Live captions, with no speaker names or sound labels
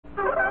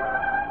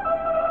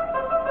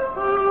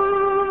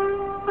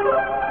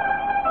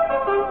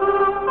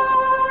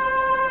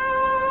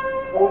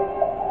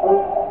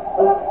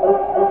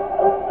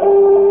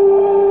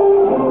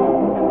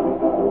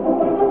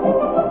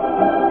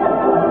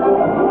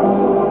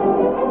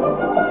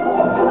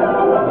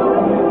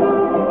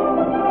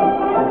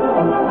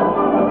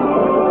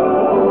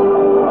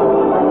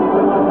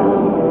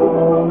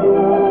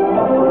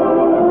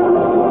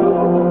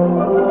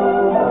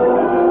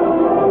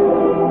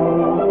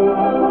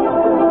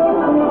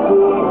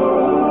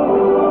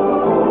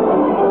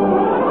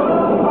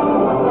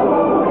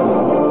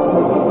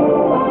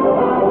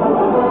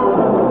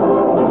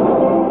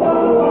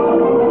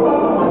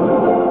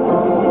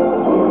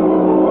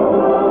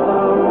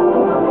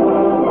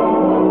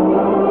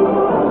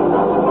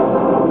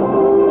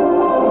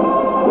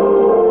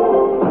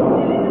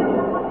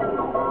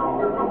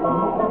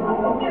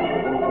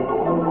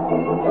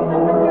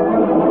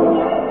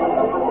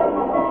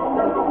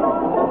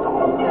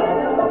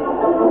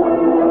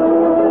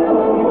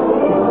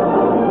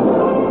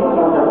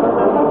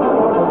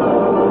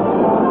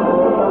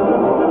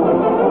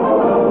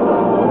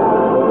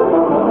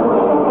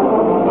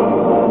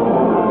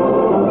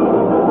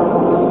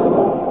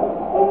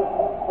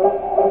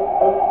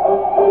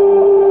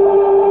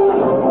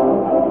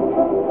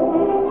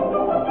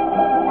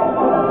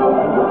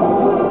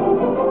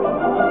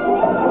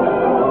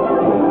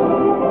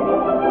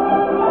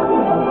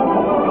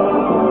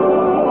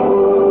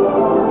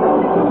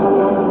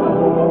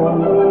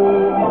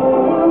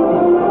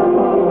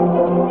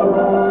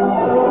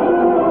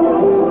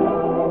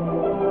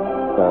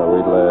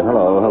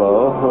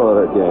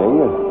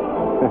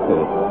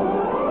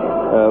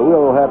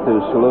We'll have to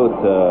salute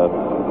a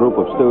group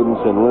of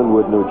students in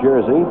Linwood, New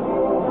Jersey.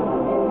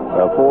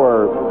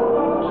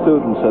 4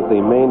 students at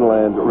the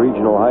Mainland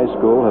Regional High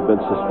School have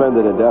been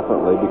suspended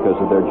indefinitely because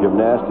of their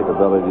gymnastic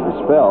ability to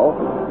spell.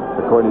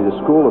 According to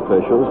school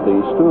officials, the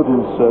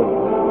students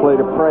played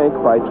a prank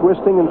by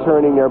twisting and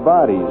turning their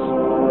bodies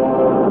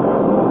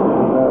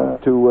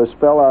to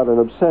spell out an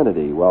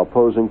obscenity while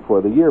posing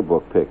for the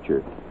yearbook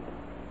picture.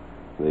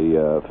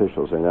 The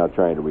officials are now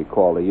trying to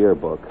recall the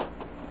yearbook.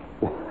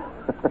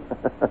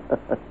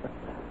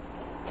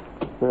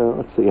 Well,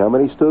 let's see. How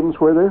many students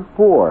were there?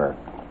 4.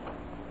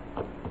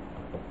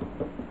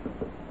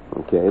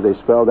 Okay, they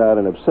spelled out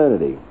an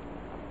obscenity.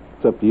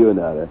 It's up to you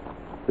now to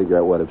figure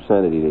out what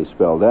obscenity they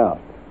spelled out.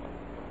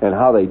 And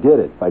how they did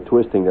it, by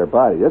twisting their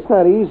body. That's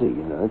not easy,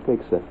 you know. It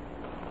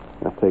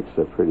takes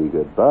a pretty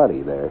good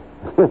body there.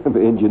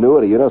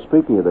 Ingenuity. You know,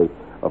 speaking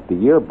of the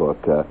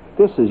yearbook,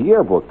 this is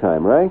yearbook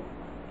time, right?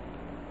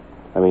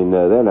 I mean,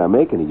 they're not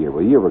making a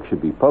yearbook. The yearbook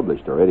should be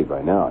published already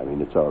by now. I mean,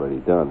 it's already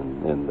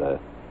done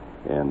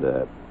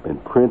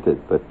and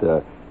printed. But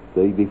the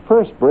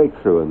first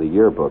breakthrough in the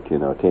yearbook, you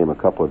know, came a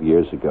couple of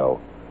years ago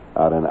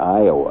out in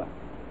Iowa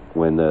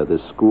when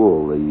this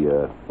school,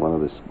 one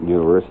of the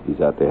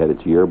universities out there, had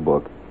its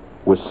yearbook,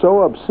 was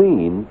so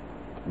obscene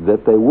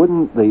that they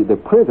wouldn't. The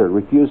printer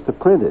refused to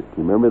print it.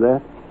 You remember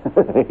that?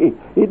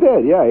 he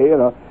did. Yeah. You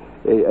know,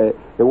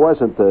 it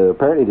wasn't.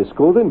 Apparently, the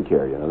school didn't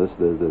care. You know,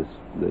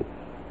 the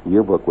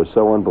yearbook was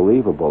so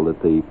unbelievable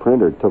that the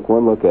printer took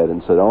one look at it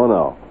and said, "Oh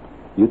no,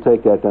 you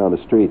take that down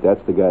the street.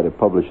 That's the guy that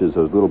publishes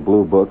those little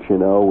blue books, you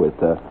know, with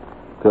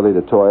Tilly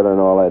the Toiler and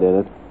all that in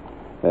it."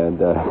 And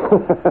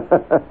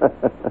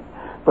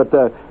but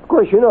of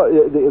course, you know,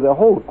 the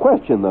whole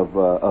question of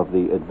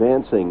the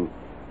advancing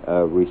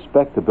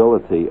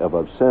respectability of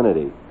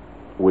obscenity,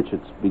 which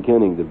it's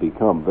beginning to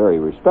become very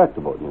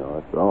respectable. You know,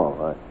 after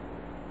all,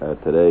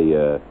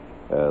 today,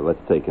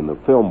 let's take in the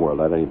film world.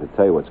 I don't even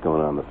tell you what's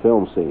going on in the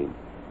film scene.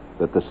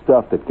 That the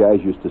stuff that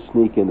guys used to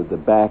sneak into the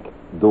back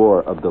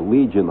door of the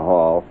Legion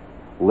Hall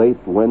late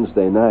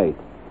Wednesday night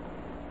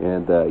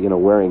and, you know,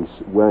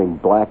 wearing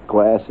black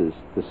glasses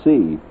to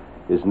see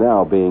is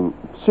now being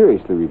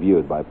seriously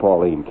reviewed by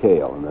Pauline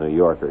Kael in the New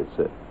Yorker.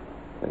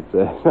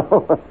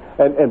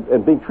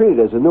 And being treated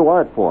as a new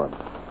art form.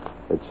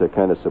 It's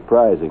kind of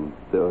surprising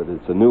that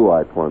it's a new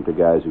art form to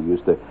guys who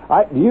used to...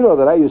 Do you know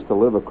that I used to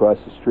live across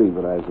the street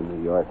when I was in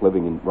New York,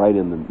 living right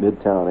in the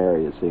Midtown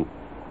area, see?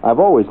 I've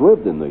always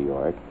lived in New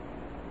York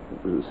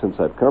since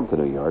I've come to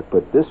New York,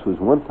 but this was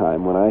one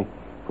time when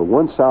for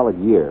one solid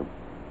year,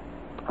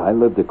 I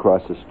lived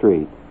across the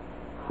street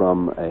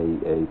from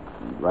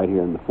right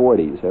here in the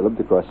 40s, I lived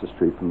across the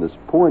street from this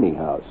porny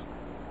house.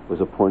 It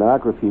was a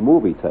pornography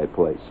movie type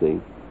place, see?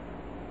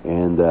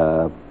 And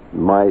the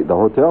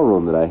hotel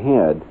room that I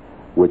had,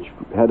 which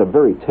had a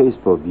very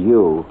tasteful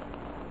view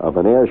of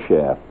an air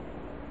shaft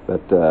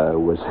that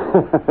was...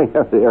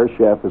 the air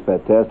shaft was a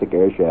fantastic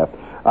air shaft.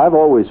 I've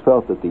always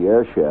felt that the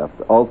air shaft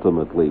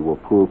ultimately will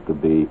prove to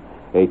be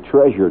a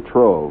treasure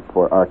trove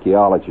for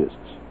archaeologists.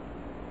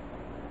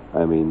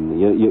 I mean,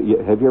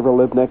 have you ever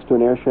lived next to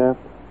an air shaft?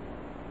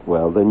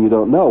 Well, then you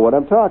don't know what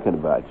I'm talking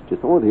about. You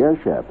just, the air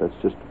shaft, that's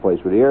just the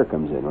place where the air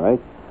comes in, right?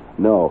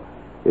 No,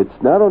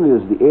 it's not only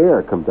does the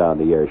air come down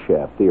the air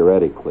shaft,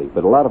 theoretically,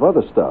 but a lot of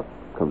other stuff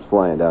comes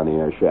flying down the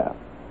air shaft.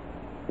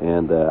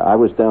 And I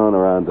was down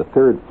around the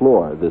 3rd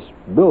floor of this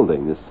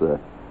building, this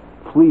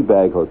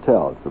Fleabag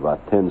Hotel. It's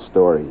about 10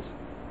 stories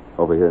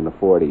over here in the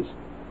 40s,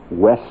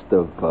 west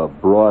of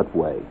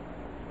Broadway,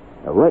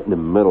 right in the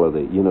middle of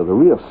the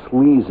real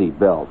sleazy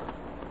belt.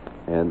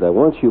 And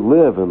once you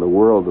live in the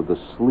world of the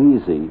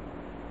sleazy,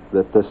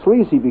 that the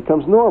sleazy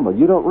becomes normal.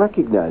 You don't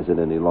recognize it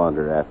any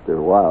longer after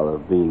a while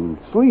of being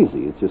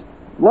sleazy. It's just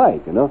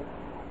like, you know.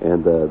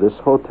 And this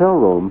hotel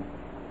room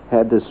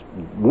had this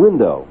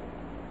window.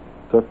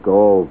 It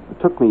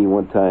took me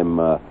one time...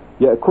 of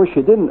course,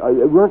 you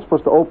weren't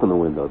supposed to open the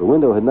window. The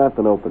window had not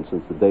been opened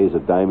since the days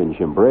of Diamond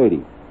Jim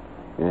Brady.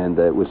 And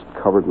it was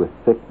covered with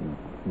thick,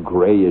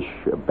 grayish,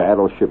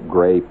 battleship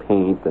gray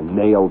paint and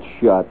nailed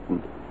shut.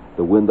 And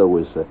the window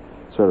was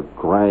sort of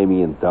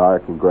grimy and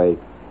dark and gray.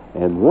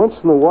 And once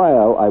in a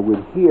while, I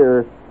would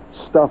hear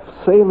stuff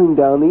sailing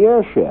down the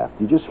air shaft.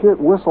 You just hear it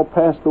whistle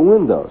past the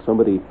window.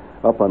 Somebody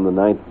up on the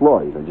 9th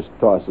floor, just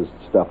tosses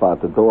stuff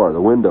out the door, the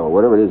window,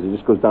 whatever it is. It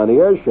just goes down the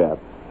air shaft.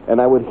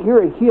 And I would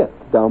hear it hit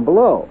down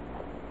below.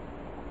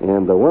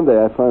 And one day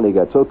I finally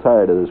got so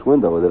tired of this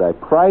window that I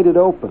pried it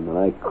open and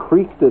I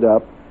creaked it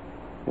up,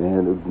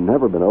 and it had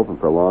never been open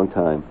for a long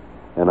time.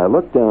 And I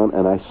looked down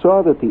and I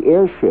saw that the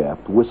air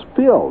shaft was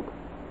filled,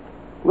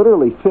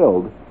 literally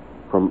filled,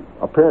 from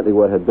apparently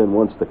what had been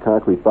once the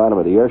concrete bottom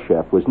of the air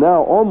shaft was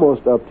now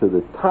almost up to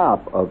the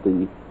top of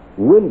the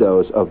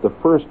windows of the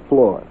first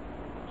floor.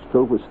 It's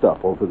filled with stuff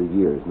over the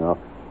years. Now,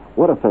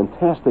 what a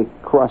fantastic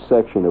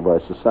cross-section of our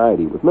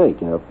society would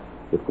make,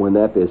 if when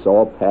that is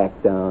all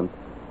packed down,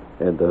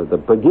 and the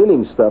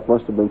beginning stuff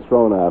must have been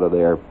thrown out of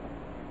there,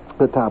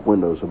 the top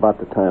windows, about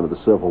the time of the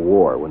Civil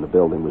War when the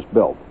building was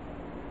built.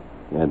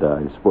 And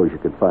I suppose you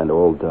could find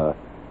old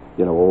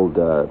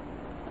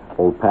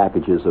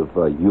packages of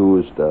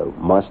used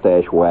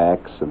mustache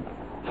wax and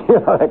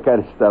that kind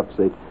of stuff,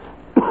 say,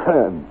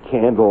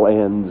 candle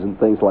ends and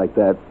things like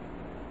that,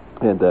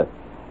 and the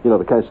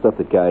kind of stuff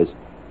that guys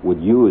would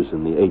use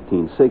in the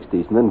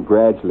 1860s, and then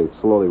gradually it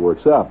slowly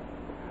works up.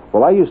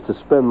 Well, I used to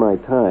spend my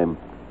time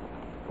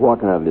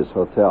walking out of this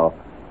hotel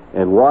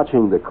and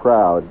watching the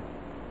crowd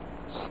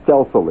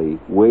stealthily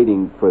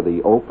waiting for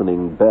the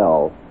opening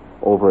bell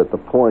over at the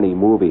Porny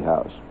movie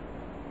house.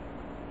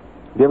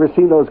 Have you ever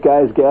seen those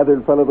guys gathered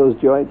in front of those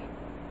joints?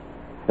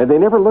 And they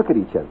never look at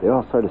each other. They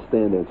all sort of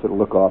stand there and sort of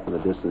look off in the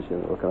distance,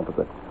 look up at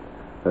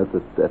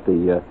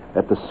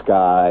the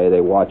sky.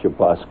 They watch a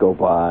bus go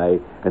by,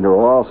 and they're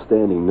all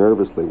standing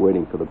nervously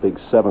waiting for the big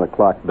 7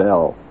 o'clock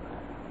bell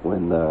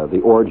when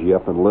the orgy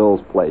up in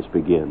Lil's place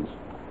begins.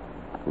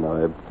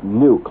 A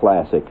new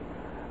classic.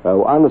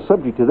 On the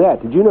subject of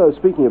that, did you know,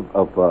 speaking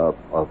of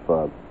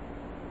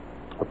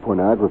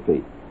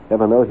pornography, I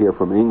have a note here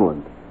from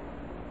England,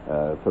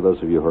 for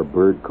those of you who are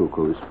bird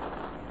cuckoos,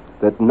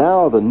 that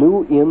now the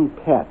new in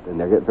pet, and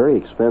they get very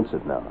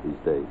expensive now these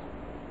days,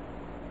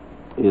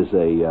 is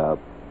a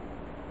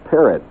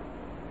parrot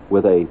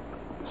with a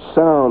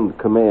sound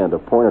command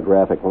of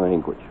pornographic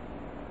language.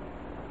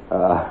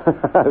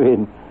 I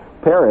mean,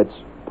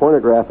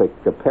 pornographic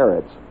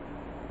parrots,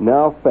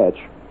 now fetch,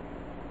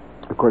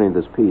 according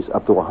to this piece,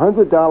 up to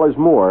 $100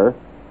 more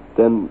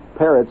than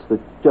parrots that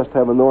just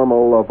have a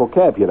normal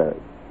vocabulary.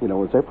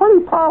 And say,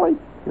 "Pretty Polly,"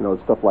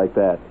 stuff like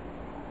that.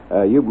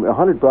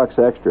 $100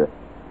 extra.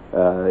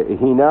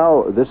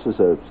 This is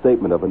a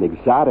statement of an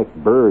exotic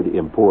bird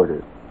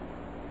importer.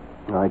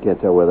 Now, I can't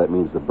tell whether that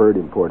means the bird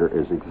importer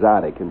is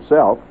exotic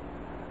himself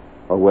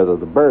or whether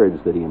the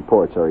birds that he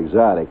imports are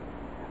exotic.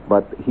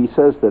 But he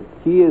says that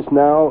he is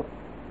now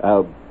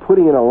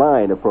putting in a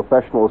line of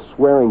professional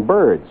swearing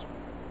birds.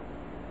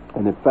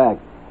 And in fact,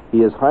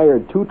 he has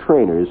hired 2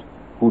 trainers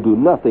who do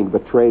nothing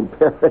but train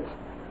parrots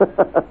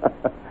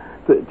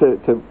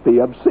to be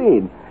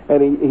obscene.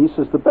 And he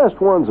says the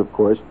best ones, of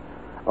course,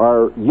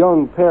 are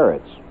young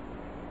parrots.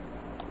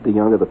 The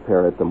younger the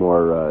parrot, the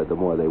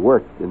more they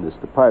work in this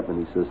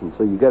department. He says, and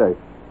so you get a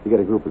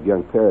group of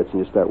young parrots and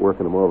you start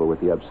working them over with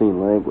the obscene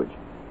language.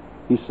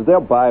 He says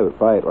they'll buy it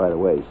right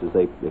away. He says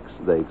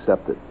they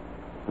accept it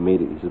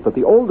immediately. He says, but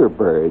the older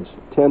birds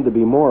tend to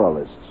be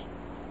moralists.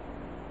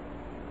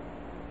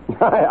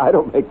 I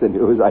don't make the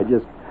news. I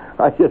just.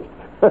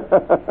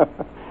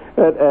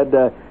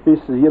 and he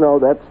says,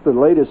 that's the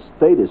latest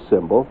status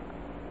symbol,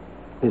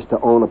 is to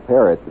own a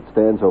parrot that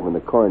stands over in the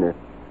corner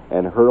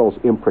and hurls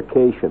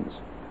imprecations,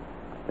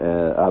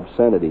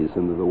 obscenities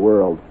into the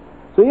world.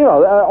 So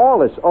all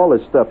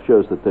this stuff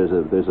shows that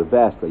there's a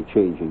vastly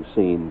changing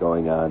scene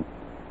going on,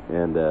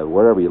 and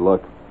wherever you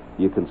look,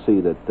 you can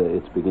see that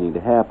it's beginning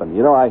to happen.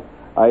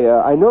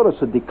 I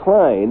notice a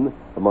decline,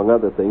 among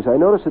other things. I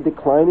notice a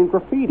decline in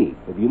graffiti.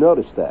 Have you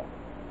noticed that?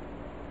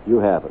 You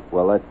haven't.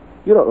 Well,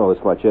 you don't know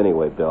this much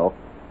anyway, Bill.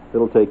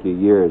 It'll take you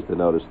years to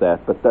notice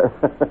that, but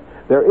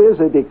there is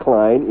a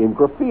decline in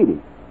graffiti.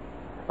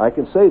 I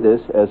can say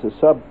this as a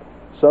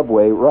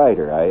subway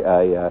rider.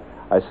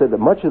 I said that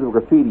much of the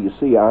graffiti you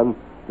see on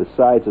the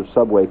sides of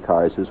subway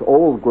cars is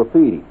old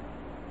graffiti.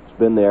 It's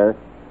been there,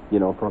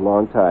 for a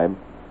long time.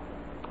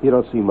 You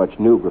don't see much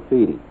new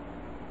graffiti.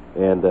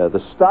 And the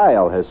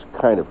style has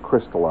kind of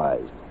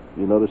crystallized.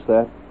 You notice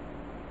that?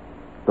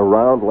 The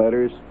round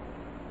letters,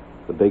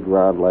 the big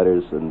round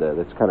letters, and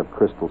it's kind of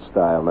crystal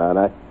style now. And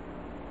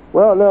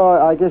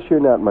I guess you're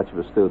not much of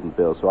a student,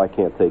 Bill, so I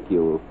can't take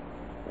you.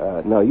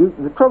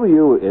 The trouble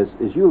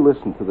is you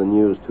listen to the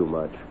news too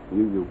much.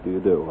 You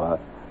do.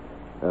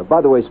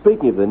 By the way,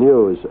 speaking of the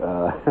news,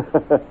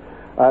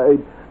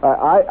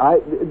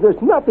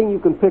 there's nothing you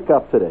can pick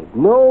up today.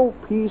 No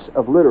piece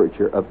of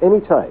literature of any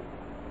type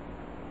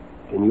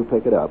can you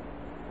pick it up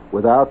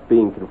without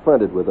being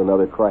confronted with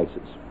another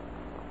crisis.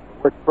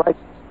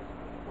 Crisis.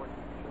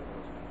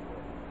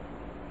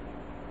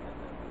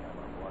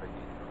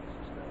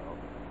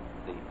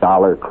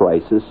 Dollar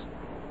crisis.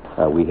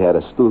 We had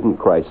a student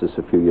crisis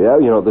a few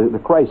years. The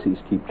crises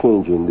keep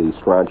changing. The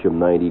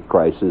strontium-90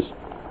 crisis,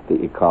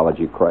 the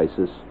ecology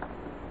crisis,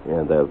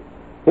 and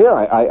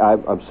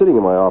I'm sitting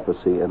in my office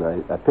here,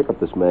 and I pick up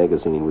this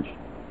magazine, which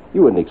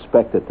you wouldn't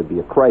expect it to be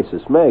a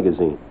crisis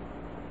magazine.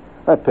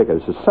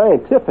 It's a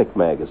scientific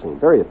magazine,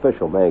 very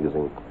official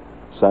magazine,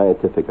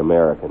 Scientific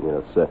American.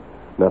 It's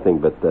nothing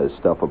but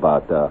stuff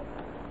about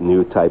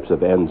new types of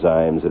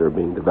enzymes that are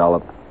being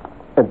developed.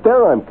 And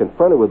there I'm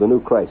confronted with a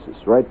new crisis,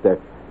 right there.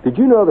 Did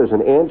you know there's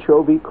an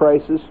anchovy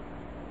crisis?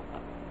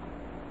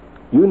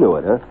 You knew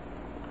it, huh?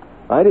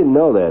 I didn't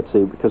know that,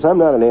 see, because I'm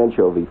not an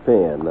anchovy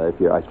fan. I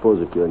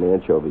suppose if you're an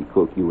anchovy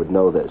cook, you would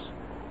know this.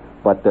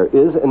 But there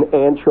is an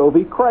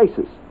anchovy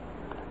crisis.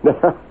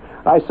 Now,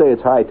 I say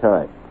it's high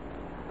time.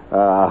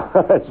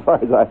 As far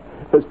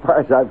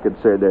as I'm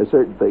concerned, there are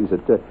certain things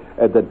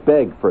that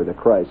beg for the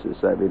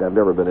crisis. I mean, I've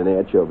never been an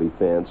anchovy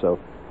fan, so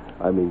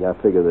I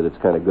figure that it's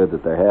kind of good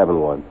that they're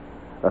having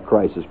a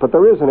crisis. But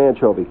there is an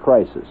anchovy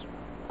crisis.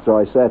 So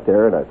I sat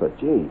there and I thought,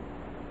 gee,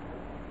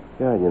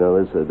 yeah,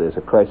 there's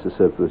a crisis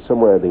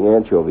somewhere the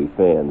anchovy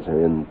fans are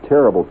in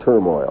terrible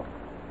turmoil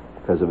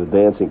because of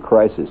advancing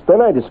crisis.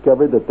 Then I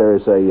discovered that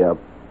there's a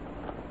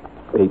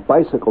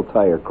bicycle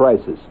tire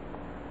crisis.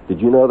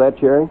 Did you know that,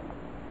 Jerry?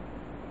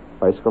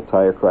 Bicycle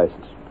tire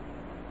crisis.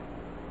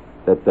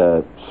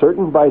 That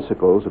certain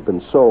bicycles have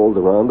been sold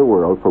around the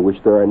world for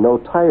which there are no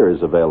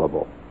tires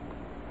available.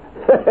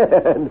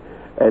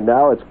 and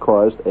now it's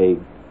caused a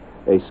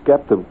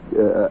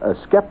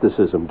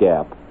skepticism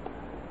gap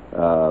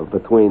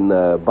between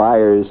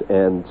buyers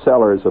and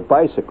sellers of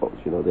bicycles.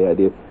 The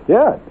idea.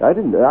 Yeah,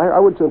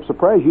 I'm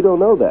surprised you don't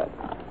know that.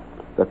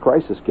 The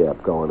crisis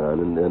gap going on,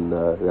 and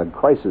a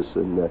crisis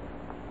in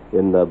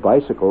the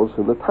bicycles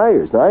and the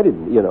tires. Now I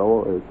didn't.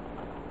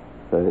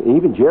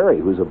 Even Jerry,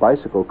 who's a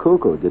bicycle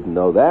cuckoo, didn't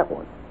know that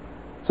one.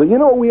 So you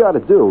know what we ought to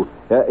do?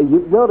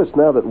 You've noticed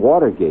now that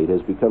Watergate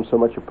has become so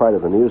much a part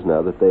of the news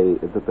now that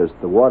there's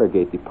the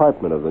Watergate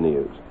department of the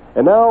news.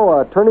 And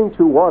now, turning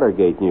to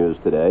Watergate news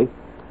today,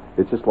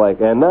 it's just like,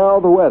 and now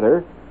the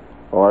weather,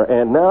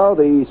 and now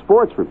the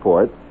sports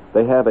report.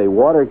 They have a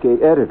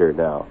Watergate editor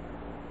now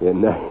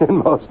in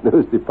most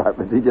news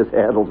departments. He just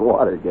handles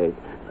Watergate.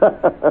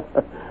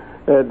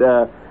 And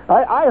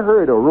I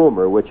heard a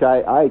rumor, which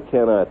I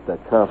cannot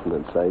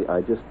countenance.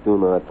 I just do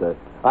not.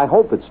 I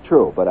hope it's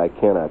true, but I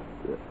cannot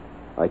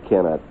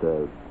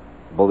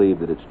believe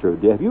that it's true.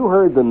 Have you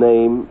heard the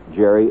name,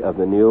 Jerry, of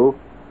the new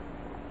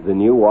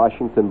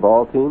Washington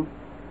ball team?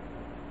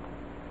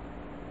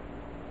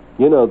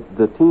 You know,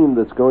 the team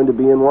that's going to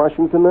be in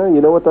Washington now?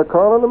 You know what they're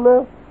calling them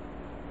now?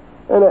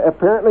 And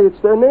apparently it's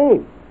their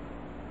name.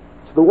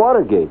 It's the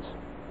Watergates.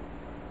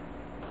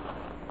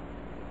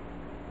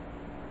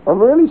 I'm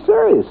really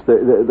serious.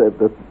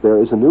 There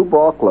is a new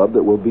ball club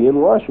that will be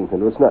in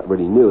Washington. It's not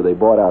really new. They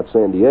bought out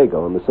San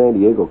Diego, and the San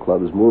Diego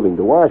club is moving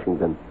to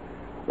Washington.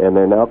 And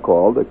they're now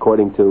called,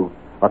 according to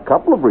a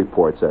couple of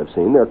reports I've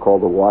seen, they're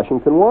called the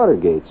Washington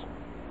Watergates.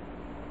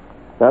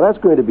 Now, that's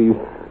going to be...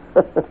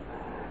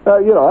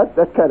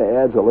 that kind of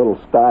adds a little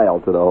style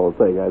to the whole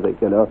thing, I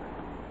think,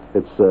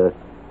 It's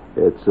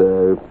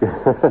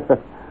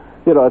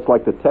it's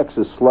like the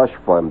Texas Slush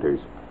Funders.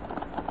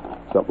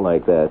 Something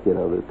like that,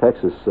 the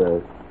Texas...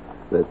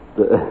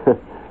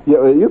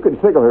 you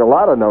could think of a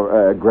lot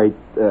of great...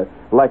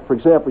 like, for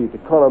example, you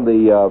could call them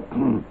the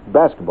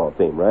basketball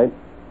team, right?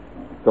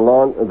 The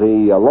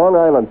Long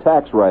Island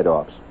tax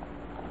write-offs.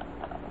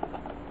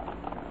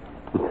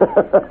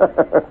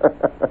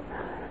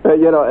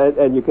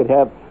 And you could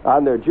have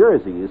on their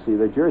jersey, you see,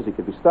 their jersey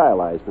could be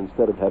stylized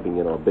instead of having,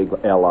 a big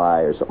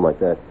LI or something like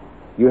that.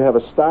 You have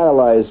a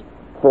stylized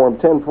Form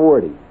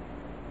 1040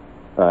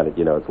 on it,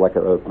 it's like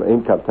an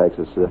income tax.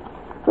 Let's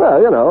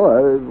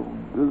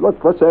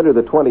enter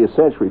the 20th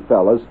century,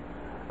 fellas.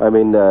 I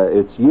mean,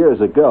 it's years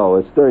ago.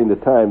 It's during the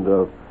time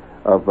of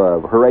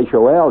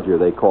Horatio Alger.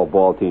 They call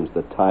ball teams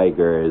the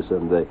Tigers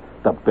and the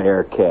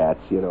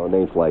Bearcats,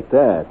 names like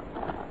that.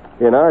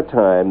 In our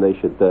time, they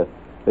should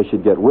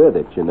get with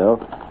it,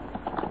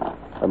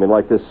 I mean,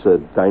 like this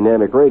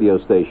dynamic radio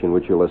station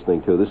which you're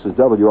listening to. This is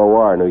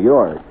WOR, New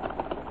York.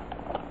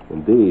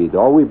 Indeed.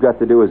 All we've got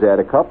to do is add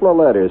a couple of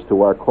letters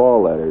to our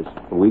call letters,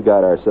 and we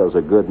got ourselves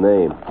a good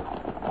name.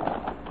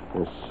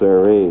 Yes,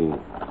 sirree.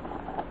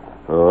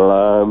 Well,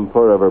 I'm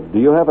forever. Do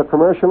you have a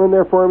commercial in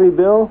there for me,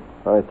 Bill?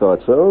 I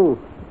thought so.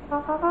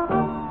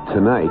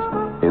 Tonight,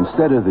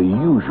 instead of the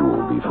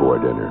usual before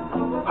dinner,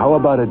 how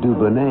about a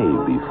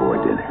Dubonnet before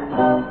dinner?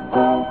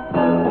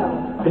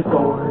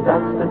 Before,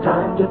 that's the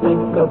time to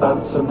think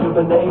about some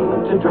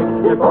Dubonnet to drink.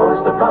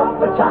 Before's the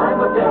proper time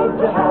of day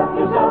to have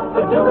yourself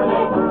a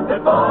Dubonnet.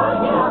 Before,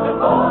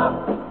 before.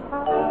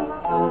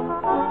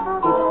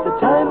 It's the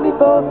time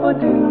before for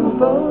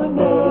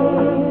Dubonnet.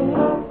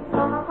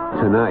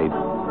 Tonight,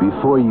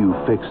 before you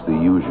fix the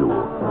usual,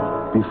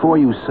 before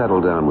you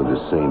settle down with the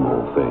same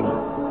old thing,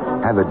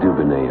 have a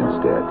Dubonnet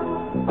instead.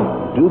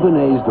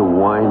 Dubonnet's the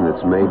wine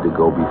that's made to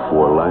go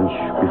before lunch,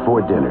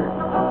 before dinner.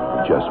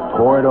 Just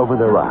pour it over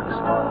the rocks.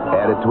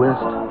 Add a twist.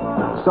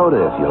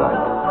 Soda if you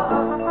like.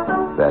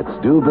 That's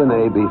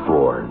Dubonnet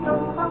before.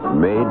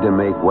 Made to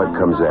make what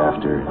comes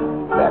after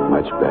that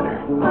much better.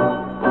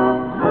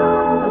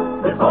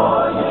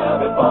 Before,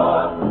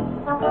 before.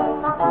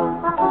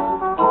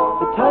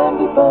 The time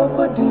before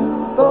for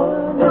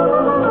Dubonnet.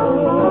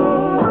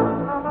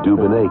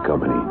 Dubonnet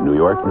Company, New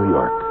York, New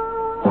York.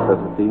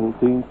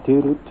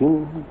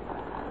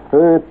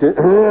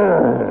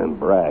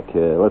 Brack.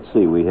 Let's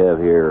see. We have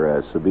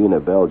here Sabina,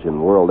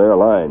 Belgian. World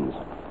Airlines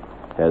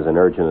has an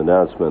urgent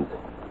announcement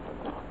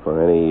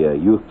for any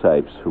youth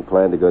types who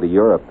plan to go to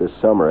Europe this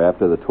summer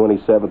after the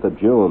 27th of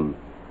June.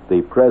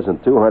 the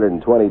present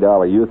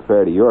 $220 youth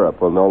fare to Europe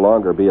will no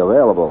longer be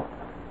available.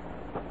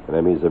 And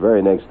that means the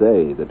very next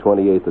day, the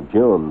 28th of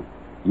June,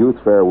 youth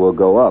fare will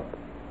go up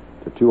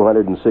to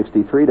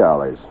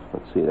 $263.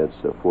 Let's see, that's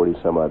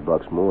 40-some-odd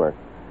bucks more.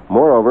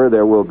 Moreover,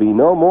 there will be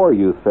no more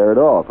youth fare at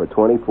all for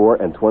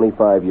 24 and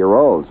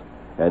 25-year-olds,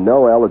 and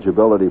no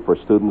eligibility for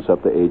students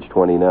up to age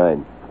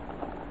 29.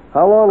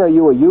 How long are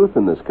you a youth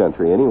in this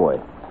country, anyway?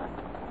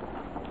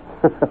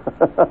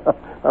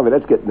 I mean,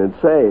 that's getting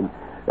insane.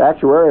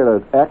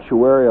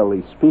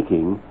 Actuarially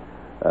speaking,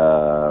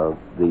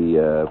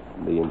 the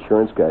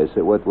insurance guys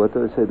say, what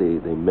do they say?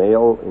 The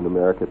male in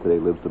America today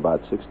lives to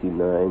about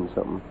 69,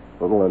 something,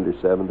 a little under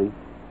 70,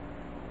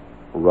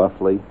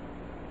 roughly.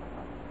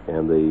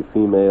 And the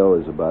female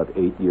is about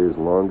 8 years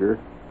longer,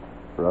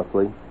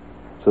 roughly.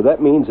 So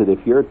that means that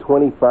if you're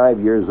 25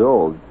 years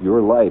old,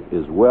 your life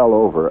is well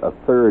over a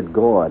third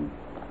gone.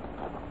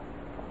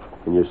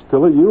 And you're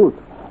still a youth.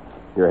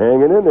 You're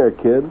hanging in there,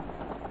 kid.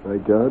 My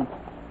God.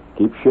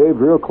 Keep shaved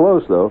real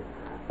close, though.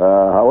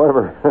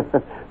 However,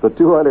 the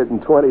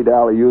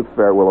 $220 youth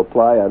fare will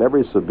apply on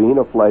every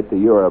Sabina flight to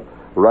Europe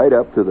right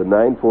up to the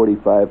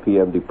 9:45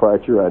 p.m.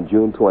 departure on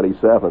June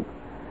 27th.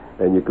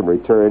 And you can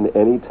return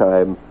any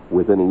time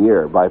within a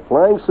year. By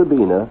flying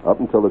Sabina up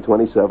until the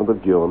 27th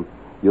of June,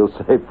 you'll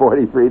save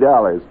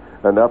 $43,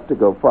 enough to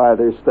go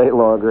farther, stay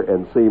longer,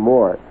 and see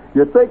more.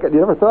 You're thinking,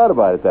 you never thought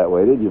about it that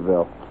way, did you,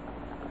 Bill?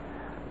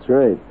 That's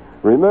right.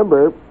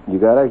 Remember, you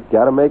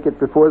gotta make it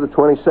before the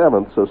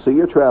 27th, so see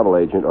your travel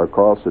agent or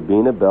call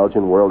Sabina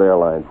Belgian World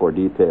Airline for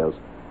details.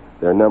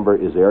 Their number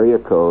is area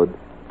code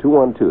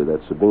 212.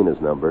 That's Sabina's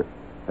number.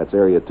 That's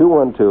area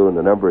 212, and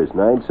the number is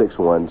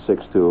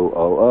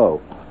 961-6200.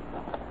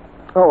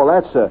 Oh,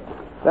 well,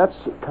 that's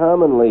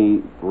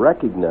commonly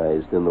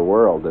recognized in the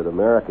world, that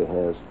America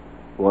has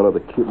one of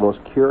the most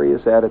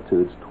curious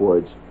attitudes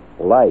towards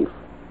life,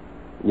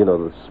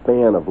 the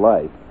span of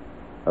life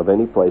of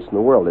any place in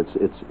the world.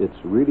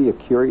 It's really a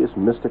curious,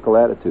 mystical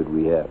attitude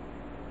we have,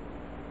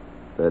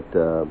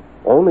 that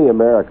only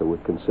America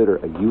would consider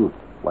a youth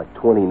like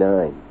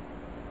 29.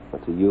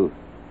 That's a youth.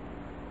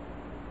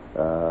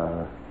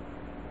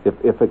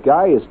 If a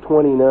guy is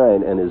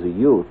 29 and is a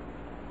youth,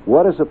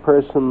 what is a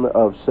person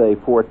of, say,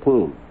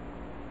 14?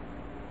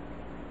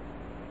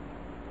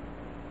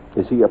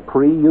 Is he a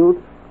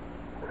pre-youth?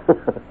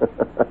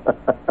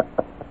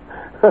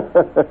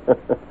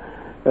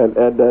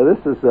 and this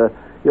is,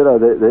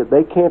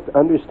 they can't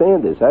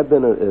understand this. I've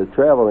been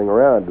traveling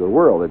around the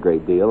world a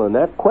great deal, and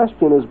that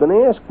question has been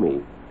asked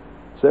me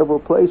several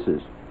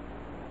places,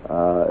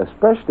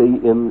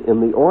 especially in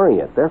the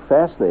Orient. They're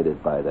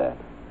fascinated by that.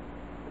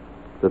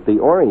 That the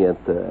Orient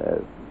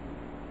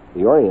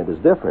is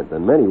different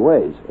in many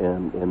ways,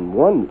 and in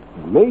one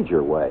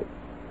major way,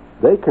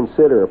 they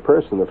consider a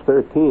person of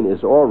 13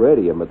 is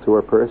already a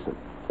mature person.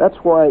 That's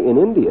why in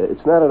India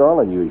it's not at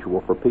all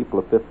unusual for people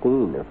of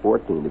 15 or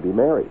 14 to be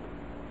married.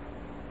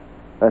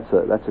 That's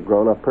a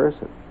grown-up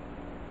person.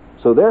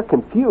 So they're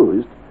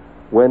confused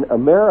when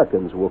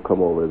Americans will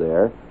come over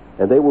there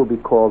and they will be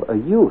called a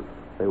youth.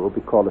 They will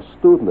be called a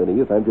student and a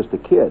youth. I'm just a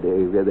kid. They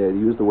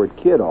use the word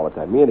kid all the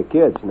time. Me and the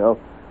kids,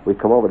 we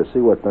come over to see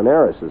what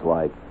Benares is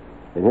like.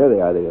 And here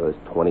they are, they're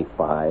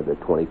 25, they're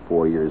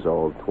 24 years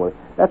old.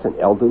 That's an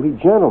elderly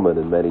gentleman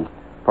in many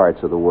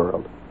parts of the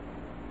world.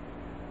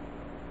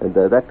 And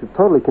that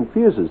totally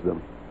confuses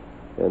them.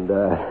 And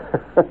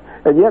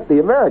and yet the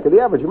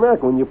average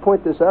American, when you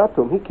point this out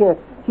to him, he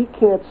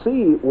can't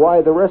see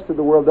why the rest of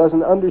the world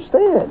doesn't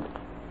understand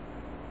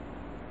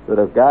that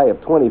a guy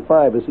of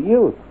 25 is a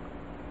youth.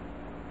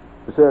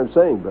 You see what I'm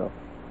saying, Bill?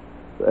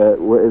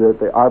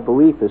 Our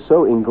belief is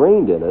so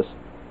ingrained in us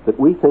that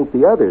we think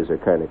the others are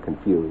kind of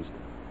confused.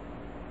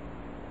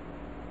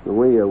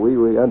 We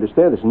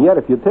understand this, and yet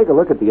if you take a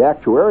look at the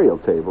actuarial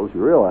tables,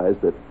 you realize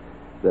that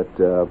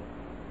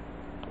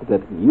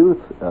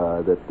youth,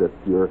 that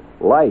your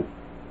life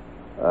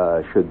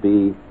should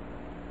be.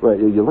 Well,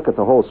 you look at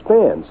the whole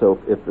span. So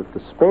if the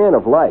span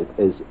of life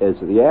is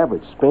the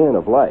average span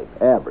of life,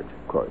 average,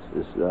 of course,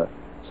 is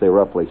say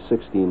roughly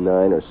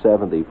 69 or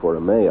 70 for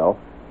a male,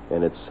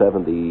 and it's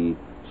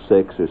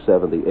 76 or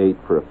 78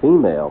 for a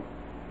female,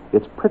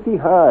 it's pretty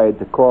hard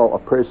to call a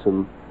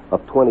person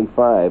of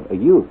 25 a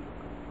youth.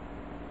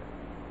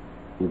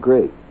 You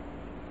agree?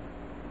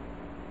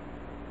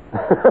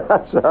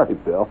 Sorry,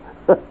 Bill.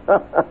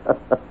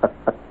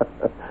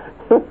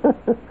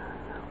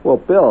 Well,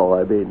 Bill,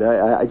 I mean,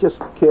 I just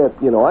can't,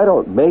 I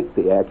don't make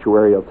the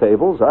actuarial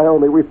tables. I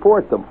only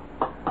report them.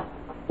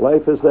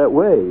 Life is that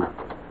way.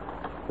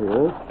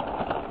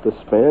 The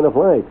span of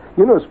life.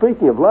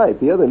 Speaking of life,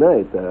 the other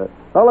night,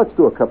 let's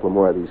do a couple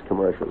more of these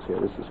commercials here.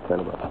 This is kind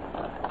of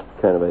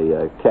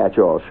a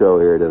catch-all show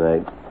here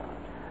tonight.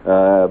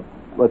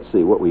 Let's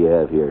see what we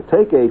have here.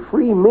 Take a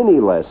free mini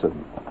lesson.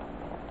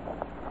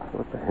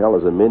 What the hell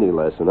is a mini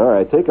lesson? All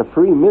right, take a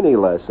free mini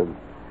lesson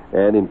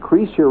and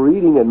increase your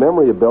reading and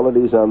memory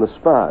abilities on the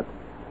spot.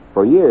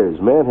 For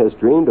years, man has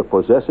dreamed of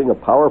possessing a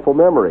powerful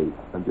memory.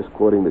 I'm just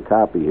quoting the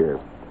copy here.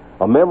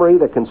 A memory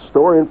that can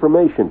store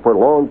information for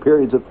long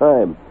periods of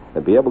time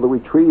and be able to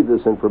retrieve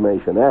this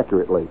information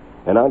accurately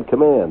and on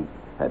command.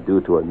 And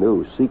due to a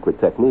new secret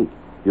technique,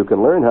 you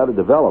can learn how to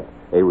develop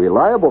a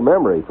reliable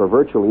memory for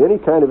virtually any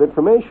kind of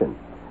information,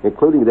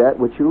 including that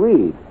which you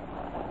read.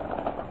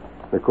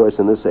 Of course,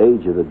 in this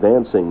age of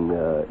advancing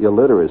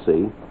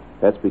illiteracy,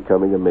 that's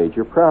becoming a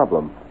major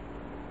problem.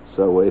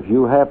 So if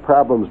you have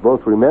problems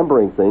both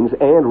remembering things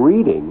and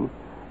reading,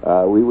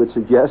 we would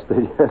suggest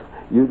that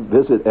you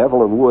visit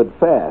Evelyn Wood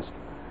Fast,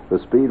 the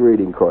speed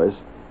reading course,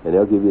 and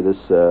they'll give you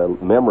this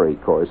memory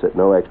course at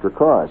no extra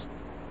cost.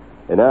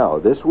 And now,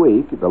 this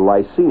week, the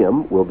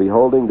Lyceum will be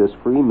holding this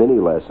free mini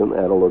lesson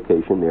at a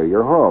location near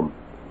your home.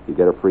 You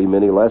get a free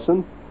mini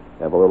lesson,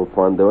 have a little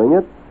fun doing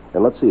it,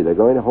 and let's see, they're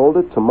going to hold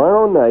it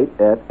tomorrow night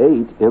at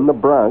 8 in the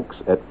Bronx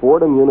at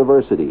Fordham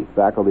University,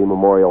 Faculty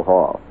Memorial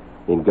Hall,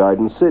 in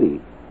Garden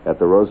City at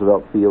the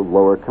Roosevelt Field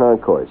Lower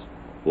Concourse,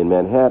 in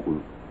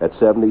Manhattan at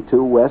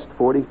 72 West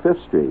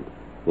 45th Street,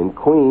 in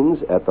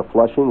Queens at the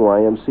Flushing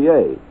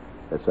YMCA,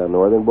 that's on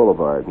Northern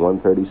Boulevard,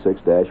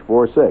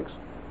 136-46,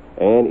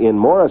 and in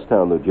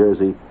Morristown, New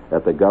Jersey,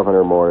 at the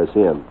Governor Morris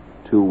Inn,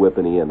 2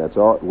 Whippany Inn. That's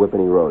all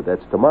Whippany Road.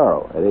 That's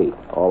tomorrow at 8.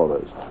 All of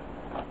those.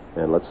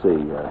 And let's see.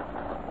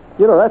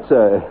 That's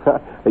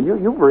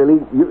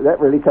that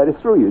really kind of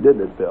threw you,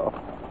 didn't it, Bill?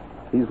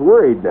 He's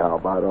worried now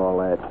about all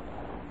that.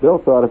 Bill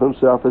thought of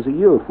himself as a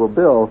youth. Well,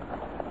 Bill,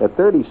 at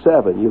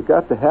 37, you're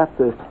just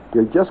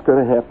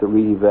going to have to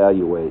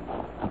reevaluate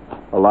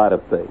a lot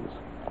of things.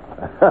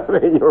 I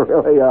mean, you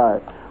really are,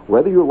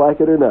 whether you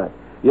like it or not.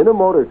 In a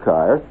motor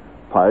car,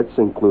 parts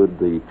include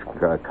the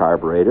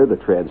carburetor, the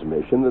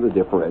transmission, the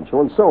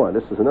differential, and so on.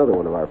 This is another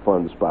one of our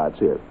fun spots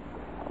here.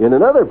 In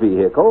another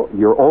vehicle,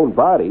 your own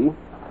body.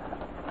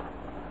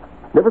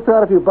 Never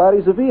thought of your body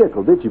as a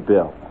vehicle, did you,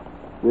 Bill?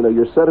 You know,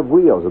 your set of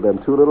wheels of them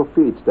 2 little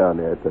feet down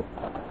there at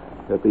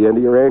the end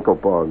of your ankle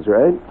bones,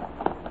 right?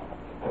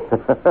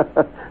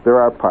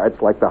 There are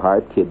parts like the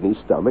heart, kidney,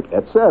 stomach,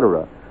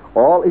 etc.,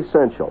 all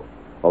essential,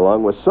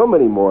 along with so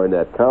many more in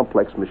that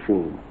complex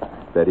machine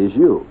that is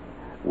you.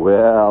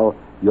 Well,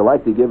 you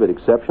like to give it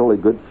exceptionally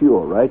good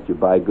fuel, right? You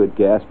buy good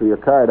gas for your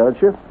car,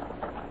 don't you?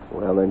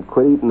 Well, then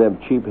quit eating them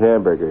cheap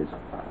hamburgers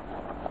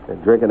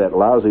and drinking that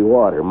lousy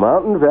water.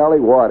 Mountain Valley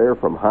water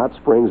from Hot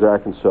Springs,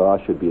 Arkansas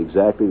should be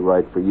exactly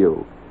right for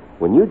you.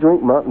 When you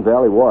drink Mountain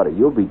Valley water,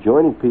 you'll be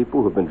joining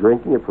people who've been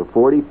drinking it for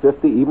 40,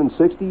 50, even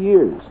 60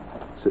 years,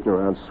 sitting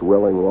around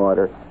swilling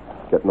water,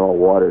 getting all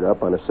watered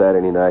up on a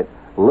Saturday night,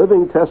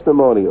 living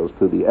testimonials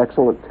to the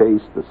excellent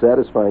taste, the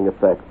satisfying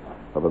effect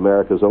of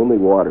America's only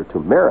water to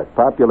merit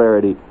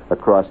popularity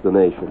across the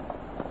nation.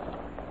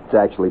 It's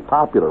actually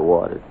popular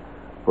water.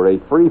 For a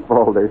free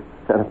folder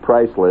and a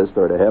price list,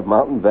 or to have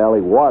Mountain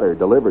Valley water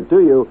delivered to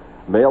you,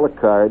 mail a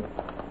card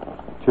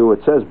to,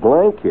 it says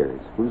blank here.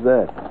 Who's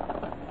that?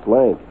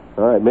 Blank.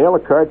 All right, mail a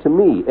card to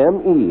me,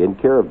 M.E., in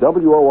care of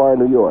WOR,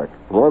 New York,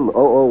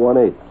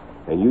 10018.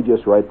 And you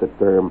just write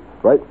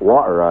write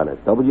water on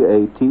it,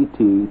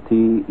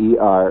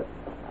 WATTTER,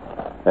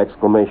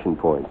 exclamation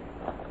point.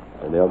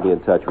 And they'll be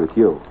in touch with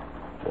you.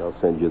 They'll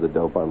send you the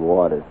dope on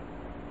water.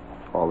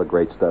 All the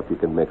great stuff you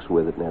can mix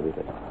with it and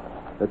everything.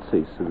 Let's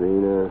see,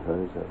 Serena,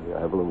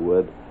 Evelyn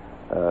Wood.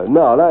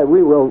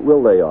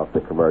 We'll lay off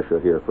the commercial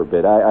here for a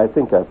bit. I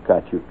think I've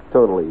got you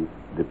totally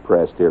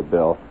depressed here,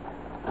 Bill.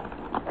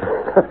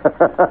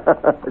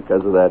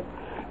 Because of that.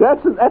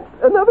 That's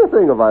another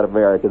thing about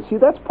Americans. See,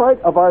 that's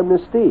part of our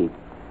mystique.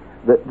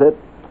 That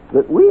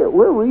we're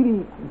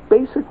really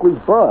basically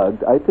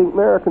bugged. I think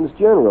Americans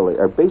generally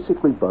are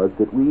basically bugged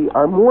that we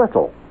are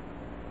mortal.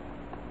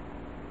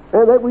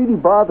 And that really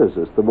bothers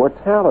us, the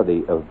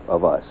mortality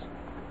of us.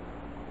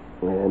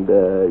 And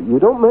you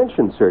don't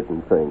mention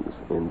certain things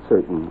in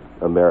certain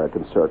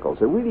American circles.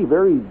 They're really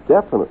very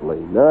definitely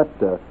not...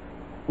 that's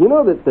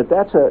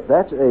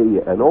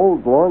an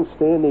old,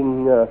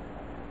 long-standing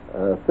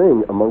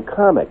thing among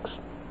comics.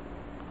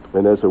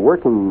 And as a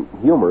working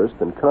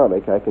humorist and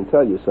comic, I can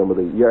tell you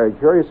you're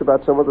curious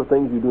about some of the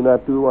things you do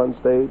not do on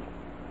stage?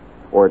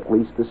 Or at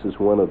least this is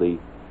one of the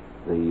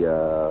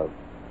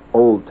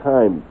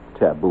old-time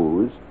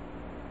taboos.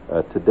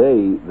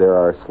 Today, there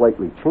are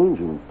slightly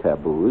changing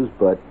taboos,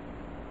 but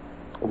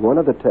one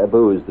of the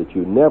taboos that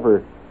you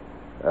never,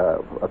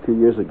 a few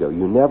years ago,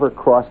 you never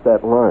cross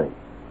that line.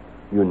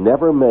 You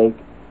never make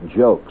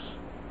jokes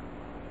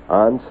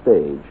on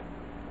stage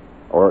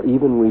or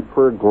even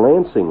refer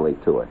glancingly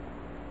to it.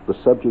 The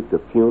subject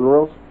of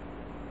funerals,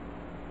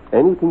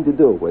 anything to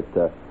do with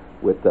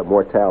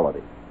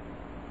mortality.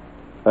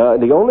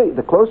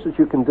 The closest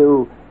you can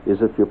do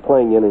is if you're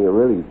playing any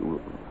really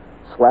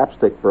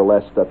slapstick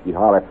burlesque stuff, you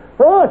holler,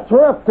 "Oh,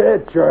 drop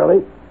dead,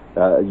 Charlie."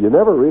 You're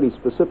never really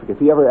specific. If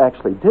you ever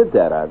actually did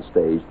that on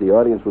stage, the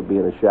audience would be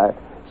in a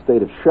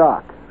state of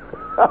shock.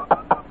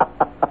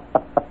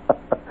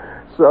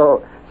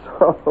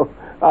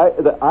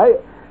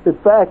 In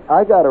fact,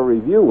 I got a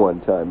review one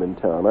time in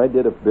town. I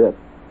did a bit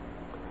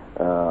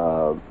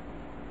on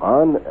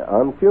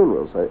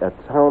funerals at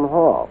Town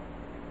Hall,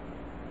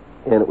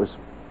 and it was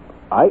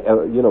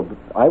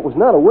I was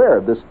not aware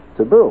of this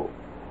taboo,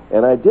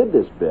 and I did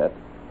this bit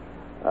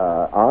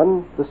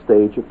on the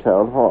stage of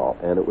Town Hall,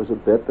 and it was a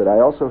bit that I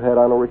also had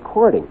on a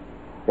recording,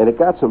 and it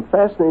got some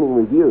fascinating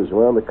reviews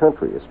around the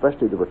country,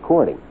 especially the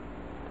recording,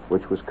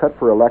 which was cut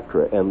for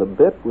Elektra, and the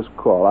bit was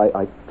called,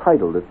 I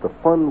titled it, The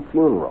Fun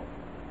Funeral,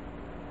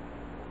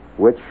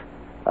 which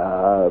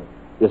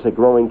is a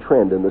growing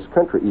trend in this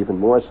country, even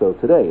more so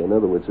today. In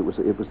other words, it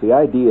was the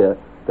idea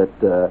that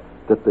the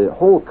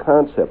whole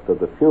concept of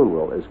the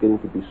funeral is getting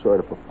to be sort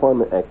of a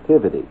fun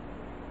activity.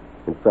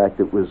 In fact,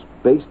 it was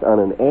based on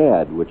an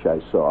ad which I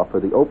saw for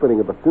the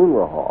opening of a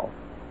funeral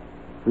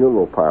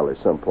parlor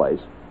someplace,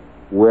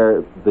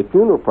 where the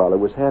funeral parlor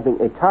was having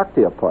a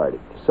cocktail party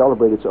to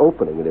celebrate its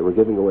opening, and they were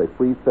giving away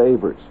free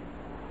favors,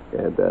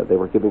 and they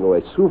were giving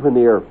away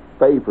souvenir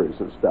favors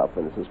and stuff,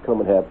 and it says,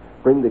 come and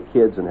bring the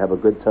kids and have a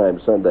good time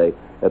Sunday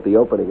at the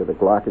opening of the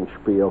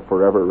Glockenspiel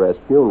Forever Rest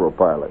Funeral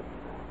Parlor.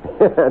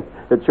 And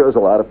it shows a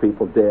lot of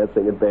people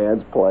dancing and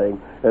bands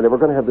playing, and they were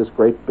going to have this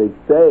great big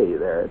day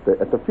there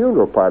at the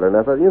funeral parlor. And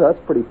I thought, that's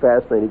a pretty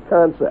fascinating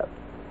concept,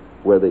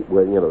 where the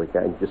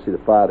guy, you just see the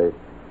father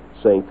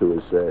saying to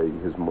his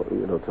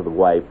to the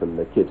wife and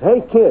the kids,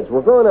 "Hey kids,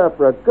 we're going out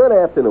for a good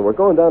afternoon. We're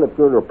going down to the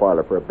funeral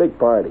parlor for a big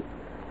party."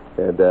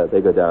 And they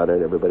go down there,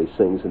 and everybody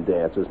sings and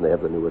dances, and they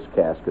have the newest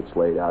caskets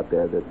laid out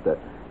there that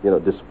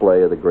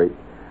display of the great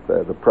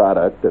the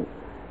product and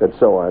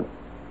so on.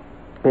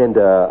 And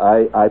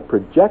I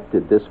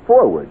projected this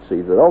forward,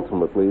 see, that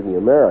ultimately the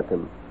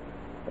American,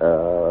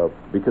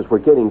 because we're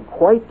getting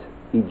quite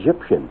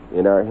Egyptian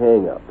in our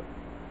hang-up.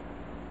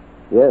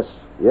 Yes,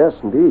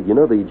 indeed.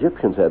 The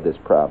Egyptians had this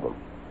problem.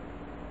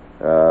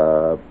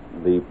 I'm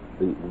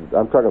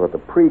talking about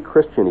the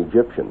pre-Christian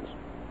Egyptians.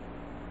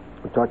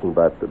 I'm talking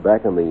about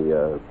back in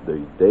the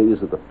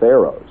days of the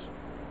pharaohs.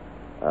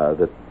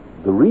 That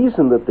the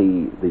reason that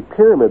the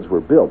pyramids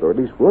were built, or at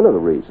least one of the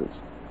reasons,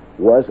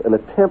 was an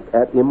attempt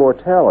at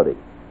immortality.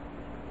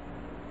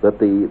 That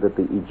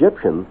the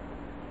Egyptian,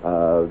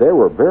 they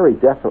were very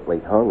definitely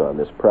hung on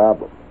this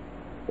problem,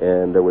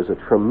 and there was a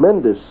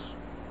tremendous.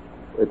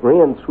 It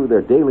ran through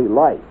their daily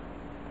life.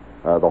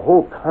 The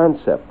whole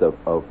concept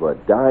of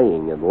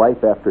dying and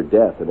life after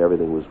death and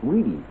everything was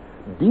really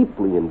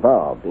deeply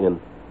involved in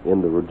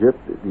the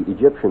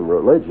Egyptian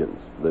religions,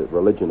 the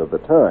religion of the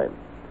time.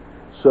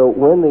 So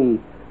when the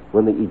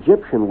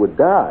Egyptian would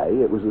die,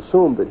 it was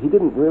assumed that he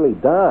didn't really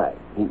die.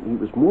 He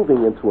was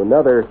moving into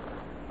another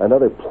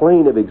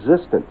plane of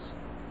existence,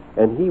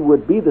 and he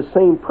would be the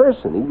same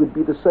person. He would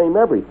be the same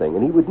everything,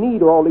 and he would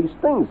need all these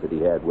things that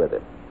he had with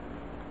him,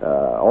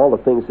 all the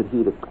things that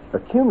he'd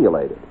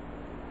accumulated,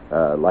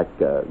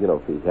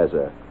 if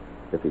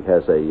he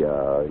has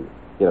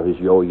his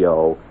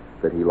yo-yo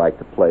that he liked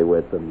to play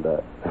with, and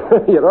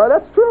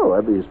that's true.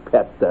 I mean,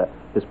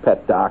 his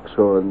pet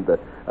dachshund.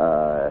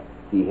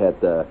 He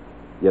had a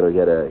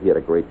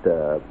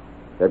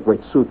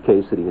great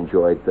suitcase that he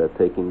enjoyed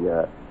taking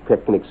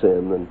picnics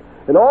in,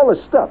 and all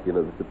this stuff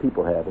that the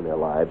people have in their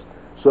lives.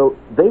 So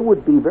they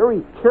would be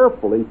very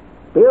carefully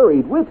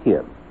buried with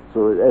him.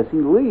 So as he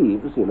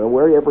leaves,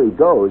 wherever he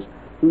goes,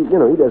 he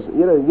doesn't.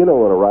 You don't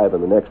want to arrive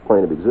in the next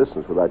plane of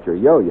existence without your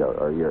yo-yo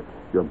or your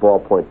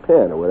ballpoint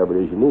pen or whatever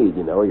it is you need.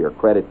 Your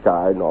credit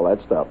card and all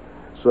that stuff.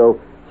 So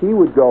he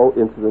would go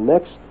into the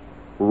next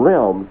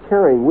realm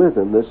carrying with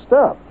him this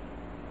stuff.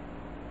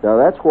 Now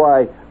that's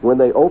why when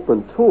they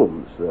open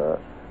tombs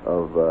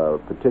of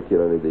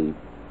particularly the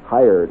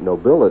higher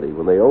nobility,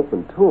 when they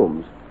open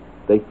tombs,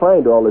 they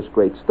find all this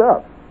great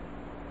stuff.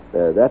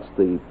 That's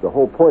the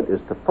whole point, is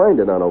to find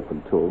an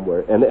unopened tomb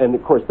and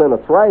of course then a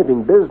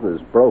thriving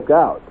business broke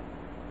out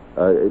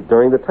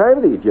during the time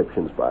of the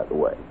Egyptians, by the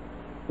way,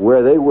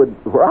 where they would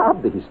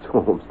rob these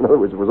tombs. In other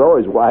words, there was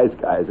always wise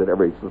guys in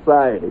every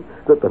society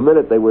that the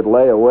minute they would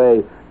lay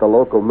away the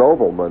local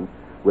nobleman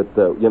with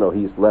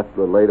he's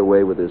laid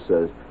away with his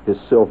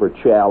silver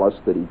chalice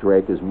that he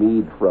drank his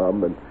mead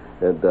from,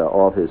 and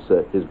all his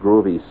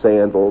groovy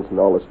sandals and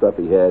all the stuff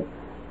he had.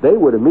 They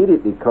would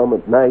immediately come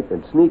at night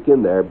and sneak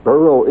in there,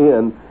 burrow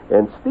in,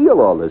 and steal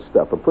all this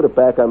stuff and put it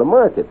back on the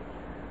market.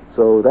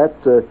 So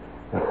that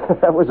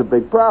that was a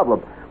big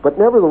problem. But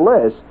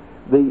nevertheless,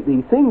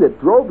 the thing that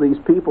drove these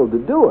people to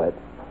do it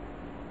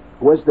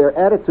was their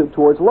attitude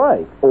towards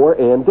life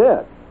and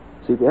death.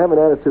 See, if you have an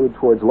attitude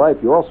towards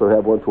life, you also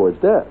have one towards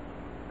death,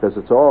 because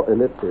it's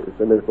an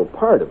integral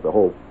part of the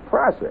whole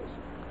process,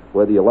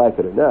 whether you like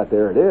it or not.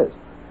 There it is.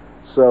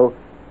 So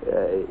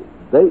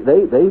they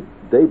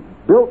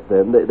built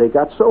them. They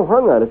got so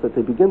hung on it that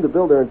they begin to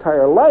build their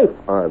entire life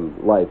on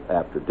life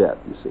after death.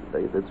 You see,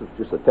 it's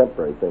just a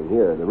temporary thing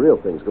here, and the real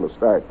thing's going to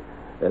start.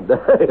 And the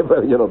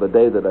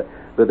day that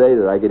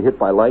I get hit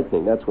by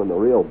lightning, that's when the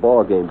real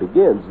ball game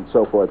begins, and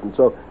so forth. And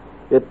so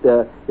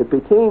it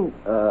became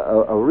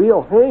a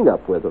real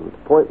hang-up with them, at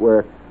the point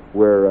where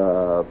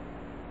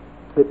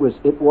it was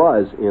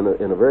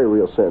in a very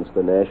real sense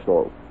the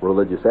national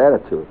religious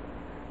attitude.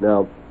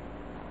 Now,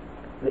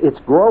 it's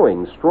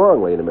growing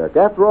strongly in America.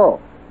 After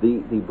all,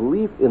 the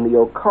belief in the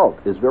occult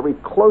is very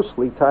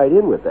closely tied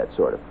in with that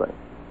sort of thing.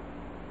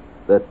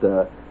 That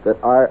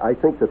I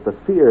think that the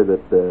fear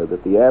that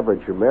the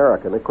average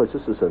American, of course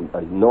this is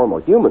a normal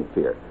human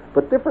fear,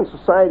 but different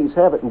societies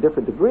have it in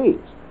different degrees,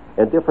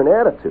 and different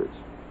attitudes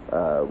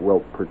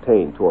will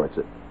pertain towards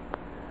it.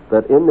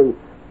 That in the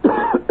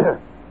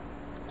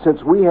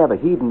since we have a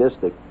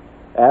hedonistic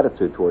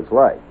attitude towards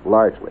life,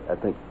 largely, I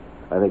think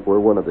we're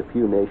one of the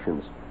few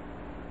nations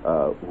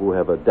who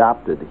have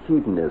adopted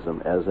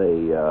hedonism as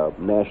a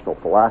national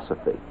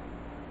philosophy.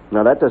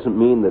 Now that doesn't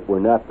mean that we're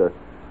not the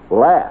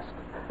last.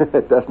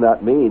 It does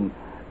not mean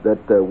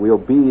that we'll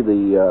be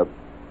the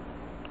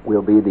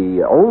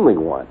only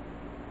one.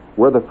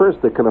 We're the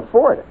first that can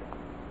afford it.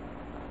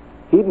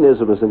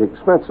 Hedonism is an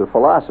expensive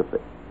philosophy.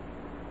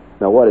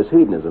 Now, what is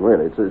hedonism,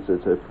 really?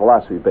 It's a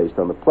philosophy based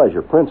on the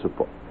pleasure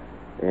principle.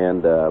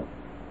 And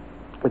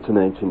it's an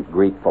ancient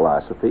Greek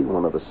philosophy,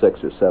 one of the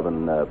 6 or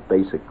 7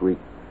 basic Greek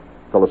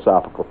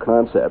philosophical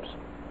concepts.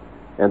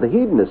 And the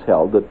hedonists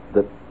held that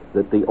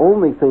the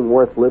only thing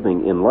worth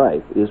living in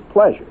life is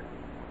pleasure.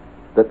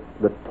 That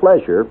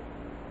pleasure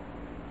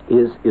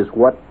is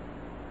what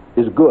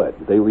is good.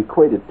 They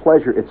equated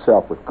pleasure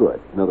itself with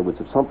good. In other words,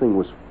 if something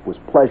was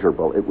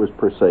pleasurable, it was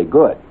per se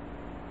good.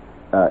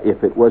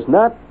 If it was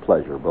not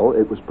pleasurable,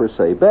 it was per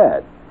se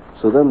bad.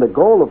 So then the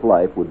goal of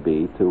life would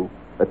be to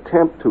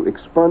attempt to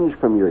expunge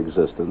from your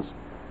existence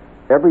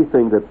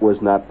everything that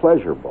was not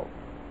pleasurable.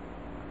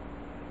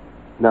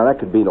 Now that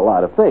could mean a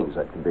lot of things.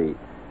 That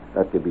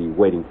could be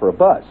waiting for a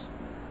bus.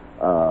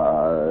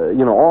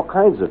 All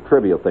kinds of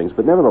trivial things,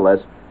 but nevertheless,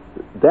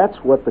 that's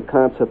what the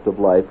concept of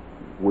life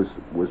was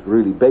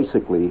really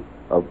basically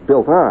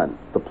built on,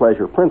 the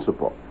pleasure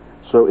principle.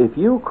 So if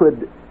you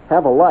could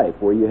have a life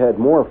where you had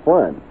more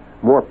fun,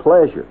 more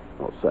pleasure,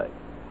 we'll say,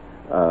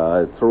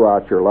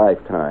 throughout your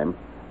lifetime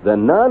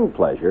than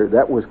non-pleasure,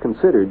 that was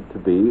considered to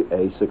be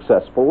a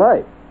successful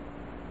life.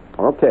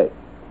 Okay.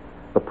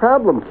 The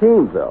problem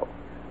came, though,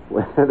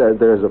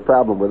 there's a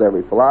problem with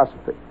every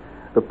philosophy.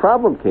 The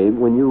problem came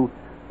when you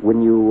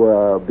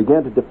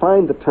began to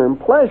define the term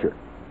pleasure,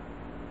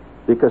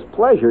 because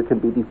pleasure can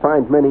be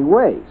defined many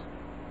ways.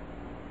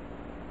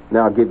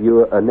 Now, I'll give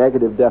you a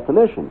negative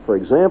definition. For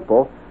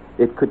example,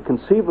 it could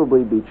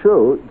conceivably be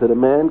true that a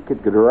man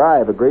could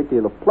derive a great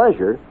deal of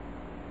pleasure,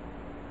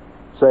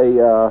 say,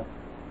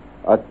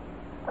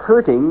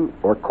 hurting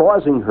or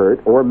causing hurt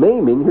or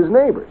maiming his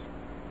neighbors.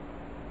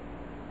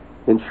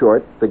 In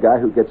short, the guy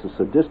who gets a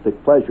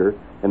sadistic pleasure,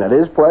 and that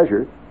is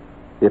pleasure,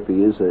 if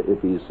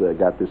he's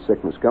got this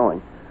sickness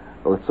going,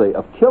 let's say,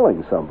 of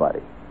killing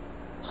somebody.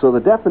 So the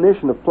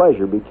definition of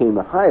pleasure became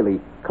a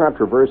highly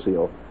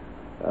controversial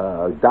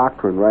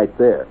doctrine right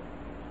there.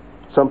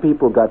 Some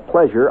people got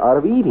pleasure out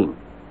of eating,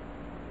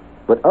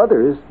 but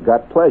others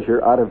got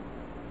pleasure out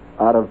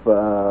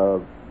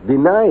of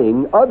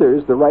denying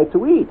others the right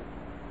to eat.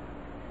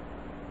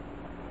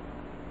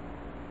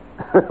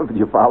 Do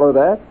you follow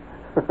that?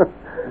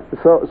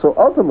 So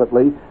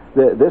ultimately,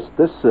 this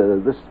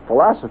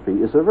philosophy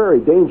is a very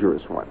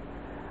dangerous one,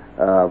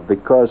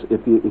 because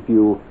if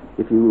you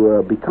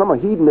become a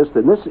hedonist,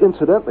 and this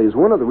incidentally is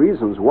one of the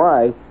reasons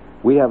why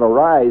we have a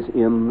rise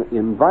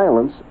in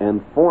violence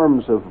and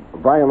forms of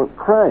violent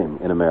crime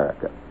in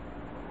America,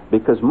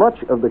 because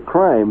much of the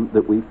crime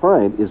that we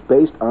find is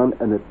based on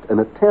an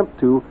attempt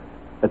to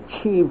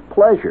achieve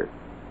pleasure.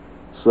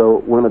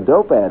 So when a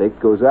dope addict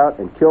goes out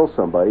and kills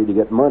somebody to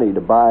get money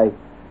to buy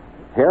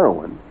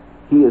heroin,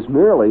 he is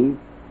merely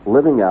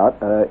living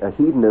out a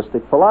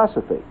hedonistic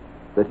philosophy,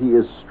 that he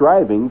is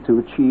striving to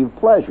achieve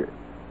pleasure.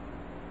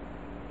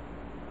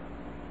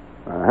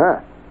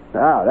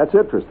 Now, that's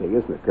interesting,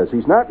 isn't it? Because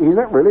he's not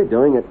really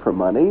doing it for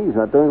money. He's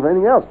not doing it for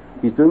anything else.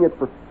 He's doing it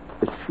for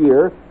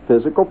sheer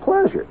physical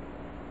pleasure.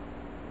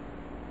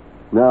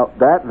 Now,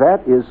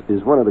 that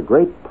is one of the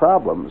great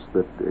problems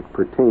that it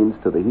pertains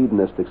to the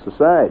hedonistic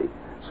society.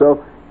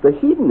 So the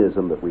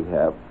hedonism that we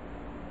have,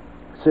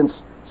 since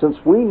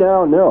we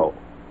now know,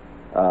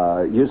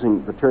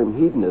 using the term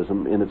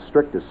hedonism in its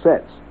strictest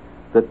sense,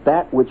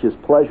 that which is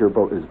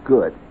pleasurable is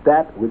good,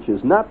 that which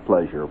is not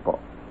pleasurable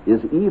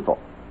is evil,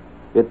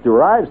 it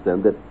derives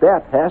then that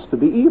death has to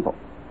be evil.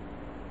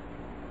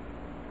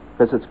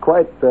 Because it's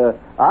quite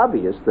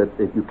obvious that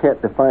if you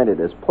can't define it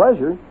as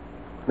pleasure,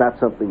 it's not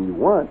something you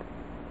want,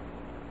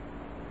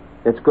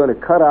 it's going to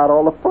cut out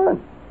all the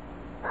fun.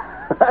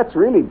 That's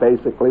really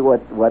basically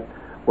what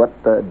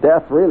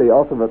death really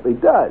ultimately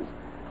does.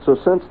 So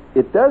since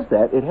it does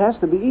that, it has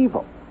to be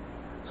evil.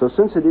 So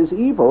since it is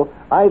evil,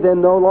 I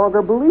then no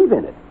longer believe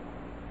in it.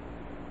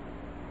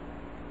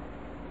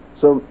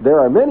 So there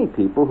are many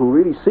people who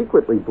really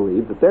secretly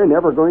believe that they're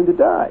never going to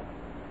die.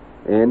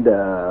 And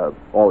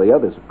all the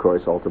others, of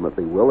course,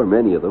 ultimately will, or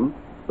many of them,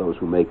 those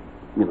who make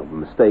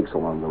mistakes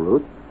along the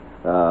route,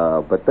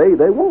 but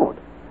they won't.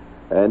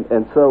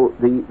 And so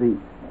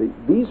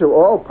these are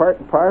all part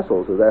and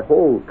parcels of that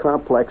whole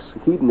complex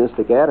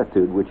hedonistic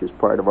attitude, which is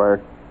part of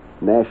our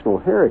national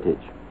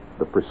heritage,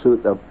 the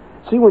pursuit of...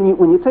 See, when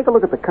you take a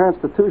look at the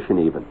Constitution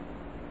even,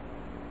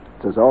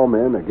 it says all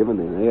men are given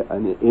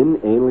an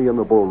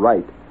inalienable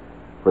right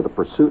for the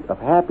pursuit of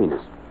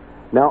happiness.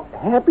 Now,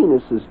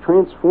 happiness is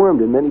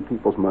transformed in many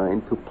people's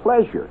mind to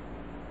pleasure.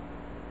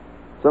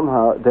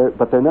 Somehow,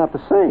 but they're not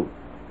the same.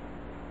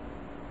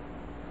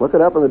 Look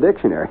it up in the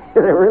dictionary.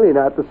 They're really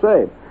not the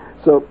same.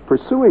 So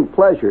pursuing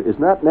pleasure is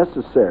not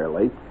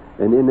necessarily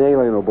an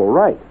inalienable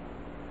right.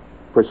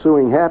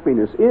 Pursuing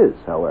happiness is,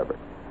 however.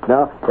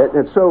 Now,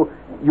 and so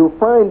you'll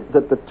find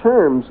that the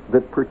terms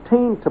that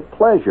pertain to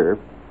pleasure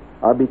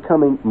are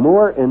becoming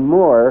more and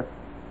more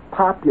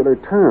popular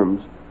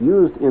terms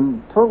used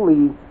in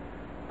totally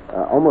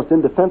almost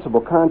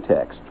indefensible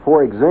context.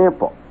 For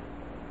example,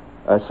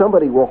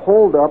 somebody will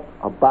hold up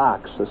a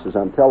box. This is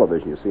on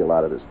television. You see a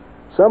lot of this.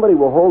 Somebody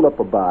will hold up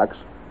a box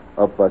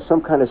of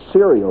some kind of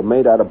cereal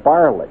made out of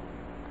barley,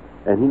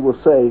 and he will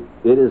say,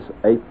 it is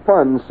a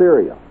fun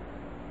cereal.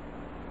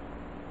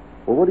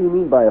 Well, what do you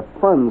mean by a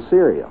fun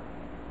cereal?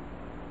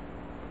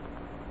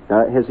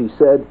 Has he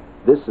said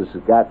this has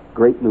got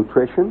great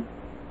nutrition?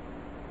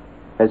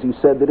 Has he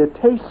said that it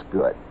tastes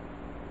good?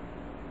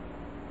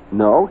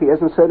 No, he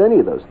hasn't said any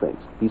of those things.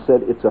 He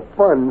said it's a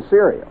fun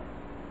cereal.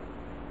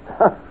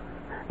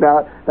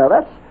 now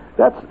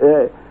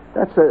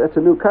that's a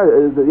new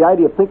kind. The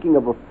idea of thinking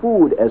of a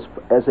food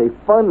as a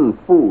fun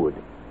food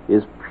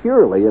is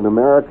purely an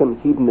American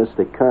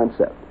hedonistic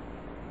concept.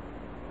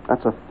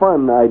 That's a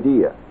fun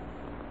idea.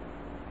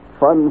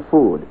 Fun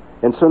food.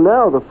 And so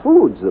now the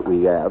foods that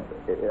we have,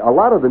 a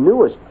lot of the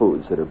newest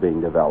foods that are being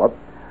developed,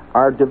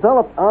 are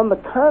developed on the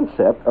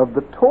concept of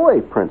the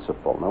toy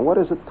principle. Now, what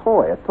is a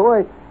toy? A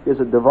toy is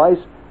a device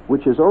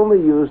which is only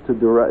used to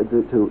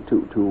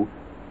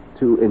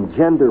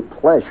engender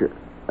pleasure.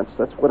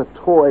 That's what a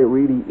toy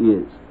really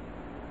is.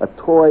 A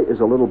toy is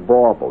a little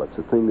bauble. It's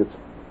a thing that's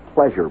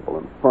pleasurable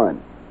and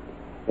fun.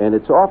 And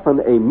it's often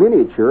a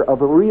miniature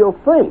of a real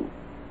thing.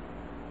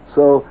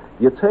 So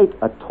you take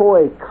a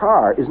toy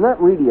car. It's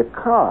not really a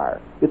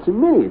car. It's a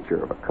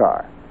miniature of a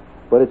car.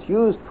 But it's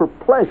used for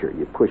pleasure.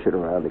 You push it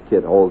around, the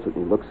kid holds it,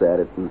 and he looks at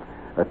it, and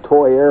a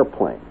toy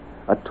airplane,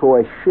 a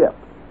toy ship.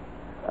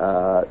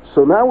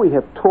 So now we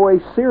have toy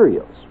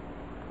cereals,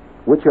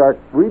 which are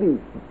really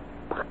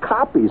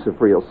copies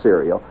of real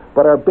cereal,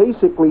 but are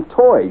basically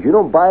toys. You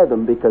don't buy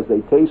them because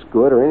they taste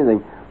good or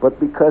anything, but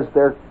because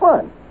they're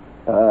fun.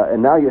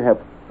 And now you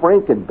have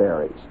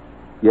Frankenberries.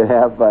 You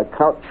have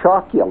Count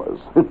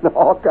Chocula's,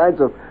 all kinds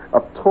of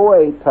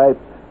toy-type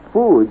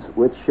foods,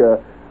 which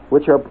are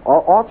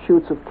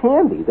offshoots of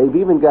candy. They've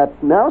even got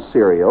now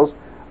cereals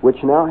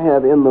which now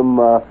have in them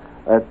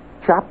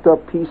chopped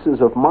up pieces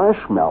of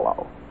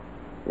marshmallow.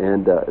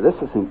 And this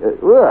is, can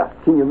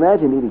you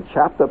imagine eating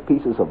chopped up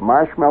pieces of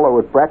marshmallow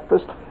at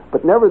breakfast?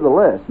 But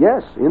nevertheless,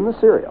 yes, in the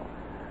cereal.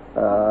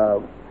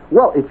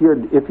 Well, if you're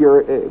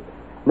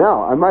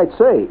now, I might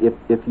say,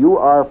 if you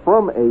are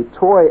from a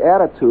toy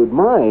attitude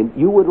mind,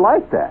 you would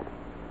like that.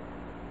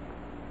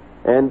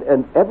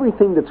 And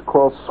everything that's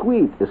called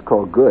sweet is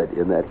called good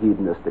in that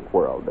hedonistic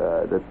world.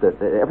 That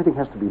everything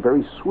has to be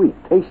very sweet,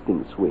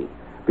 tasting sweet,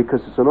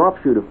 because it's an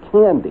offshoot of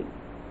candy.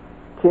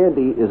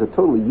 Candy is a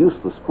totally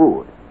useless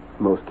food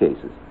in most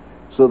cases.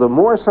 So the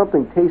more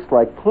something tastes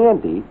like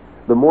candy,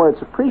 the more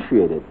it's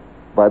appreciated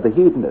by the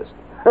hedonist.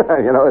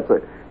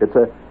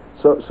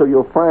 So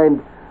you'll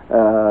find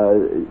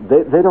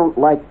they don't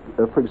like,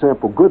 for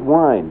example, good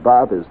wine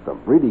bothers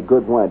them. Really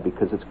good wine,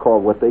 because it's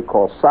called what they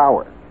call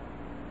sour.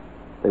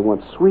 They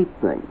want sweet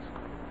things.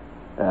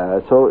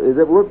 Let's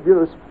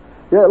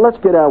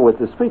get on with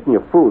this. Speaking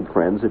of food,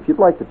 friends, if you'd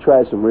like to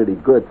try some really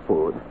good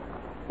food,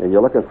 and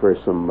you're looking for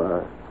some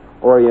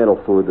Oriental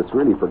food that's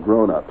really for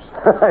grown-ups,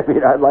 I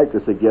mean, I'd like to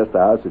suggest the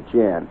House of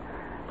Chan.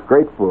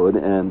 Great food,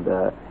 and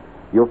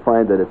you'll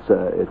find that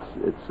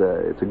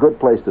it's a good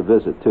place to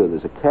visit too.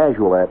 There's a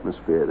casual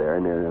atmosphere there,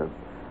 and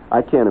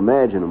I can't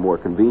imagine a more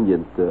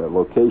convenient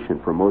location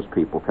for most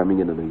people coming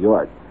into New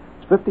York.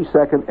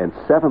 52nd and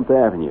 7th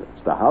Avenue.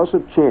 It's the House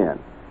of Chan,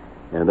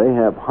 and they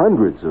have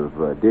hundreds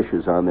of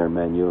dishes on their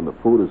menu, and the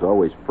food is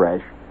always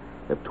fresh.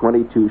 They have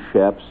 22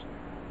 chefs,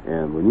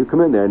 and when you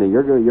come in there and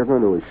you're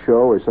going to a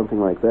show or something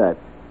like that,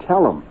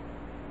 tell them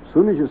as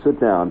soon as you sit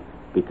down,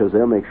 because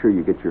they'll make sure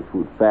you get your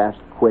food fast,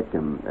 quick,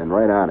 and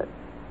right on it.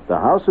 The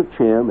House of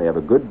Chan, they have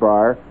a good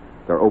bar.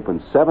 They're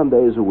open 7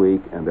 days a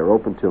week, and they're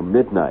open till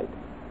midnight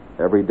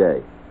every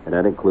day, and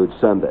that includes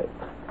Sunday.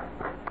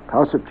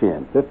 House of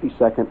Chan,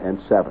 52nd and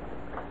 7th.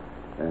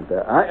 And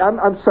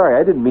I'm sorry,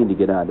 I didn't mean to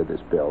get onto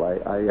this, Bill.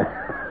 I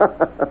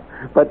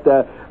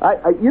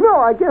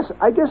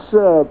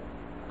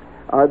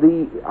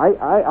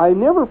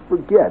never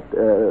forget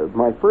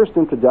my first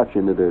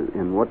introduction to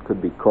in what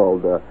could be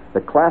called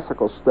the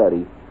classical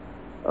study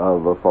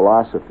of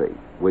philosophy,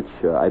 which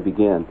I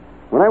began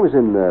when I was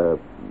a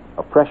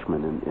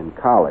freshman in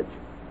college.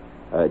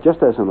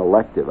 Just as an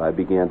elective, I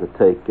began to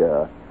take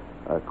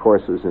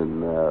courses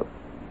in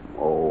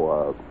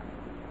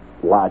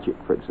logic,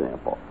 for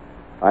example.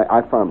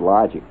 I found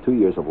logic, 2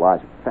 years of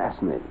logic,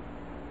 fascinating.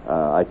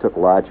 I took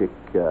logic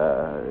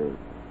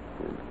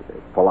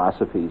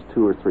philosophies,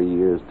 2 or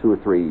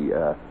 3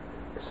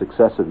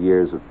 successive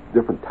years of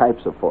different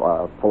types of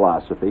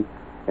philosophy,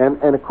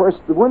 And of course,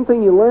 the one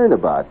thing you learn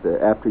about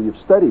after you've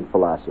studied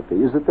philosophy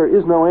is that there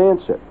is no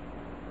answer.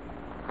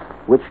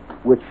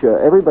 Which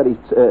everybody,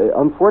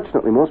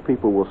 unfortunately, most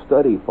people will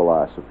study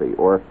philosophy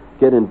or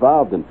get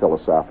involved in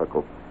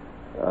philosophical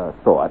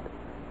thought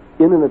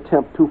in an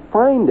attempt to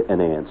find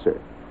an answer.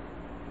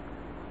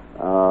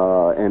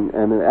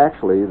 And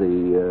actually,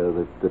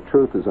 the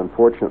truth is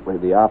unfortunately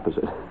the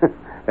opposite.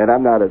 And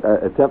I'm not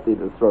attempting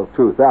to throw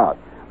truth out.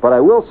 But I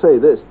will say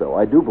this, though.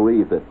 I do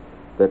believe that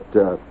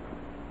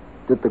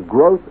the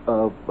growth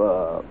of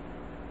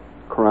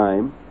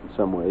crime, in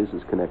some ways,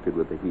 is connected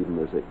with the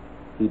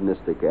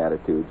hedonistic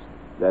attitudes.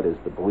 That is,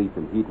 the belief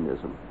in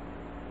hedonism.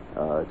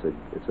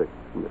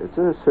 It's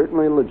a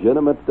certainly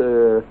legitimate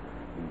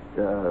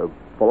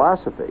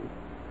philosophy.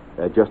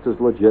 Just as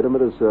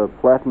legitimate as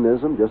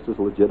Platonism, just as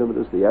legitimate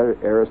as the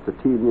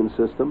Aristotelian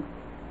system,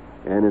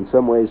 and in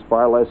some ways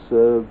far less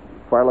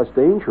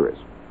dangerous.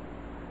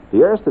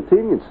 The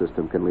Aristotelian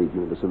system can lead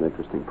you into some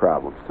interesting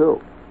problems too.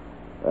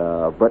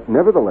 But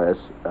nevertheless,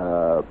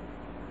 I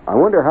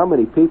wonder how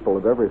many people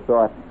have ever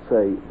thought,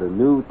 say, the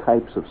new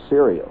types of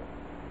cereal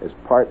as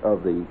part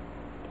of the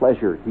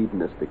pleasure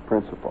hedonistic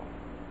principle.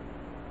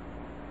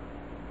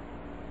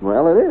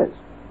 Well, it is,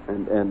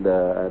 and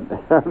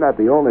I'm not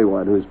the only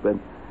one who's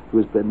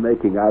been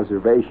making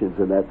observations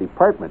in that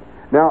department.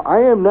 Now, I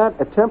am not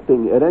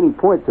attempting at any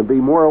point to be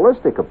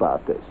moralistic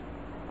about this.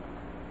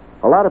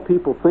 A lot of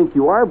people think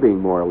you are being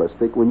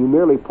moralistic when you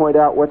merely point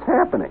out what's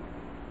happening.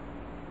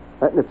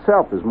 That in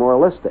itself is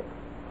moralistic.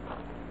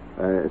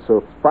 So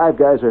if five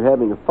guys are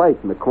having a fight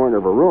in the corner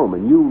of a room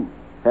and you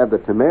have the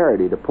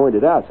temerity to point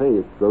it out, say,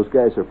 if those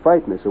guys are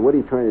fighting, they say, what are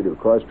you trying to do,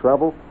 cause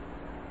trouble?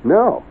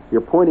 No,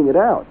 you're pointing it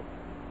out.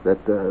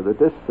 That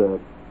this...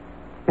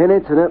 And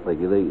incidentally,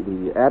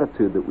 the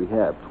attitude that we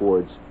have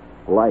towards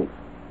life.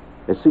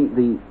 You see,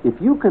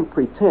 if you can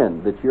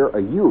pretend that you're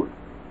a youth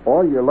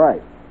all your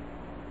life,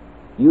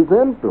 you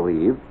then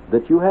believe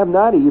that you have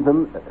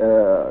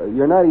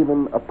you're not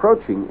even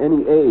approaching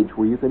any age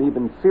where you can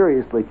even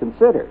seriously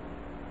consider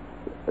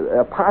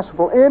a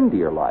possible end to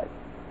your life.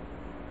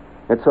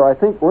 And so I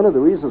think one of the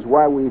reasons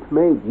why we've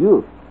made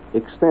youth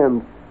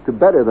extend to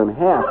better than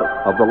half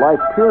of the life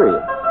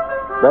period,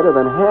 better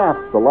than half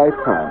the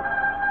lifetime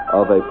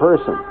of a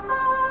person,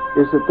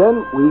 is that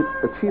then we've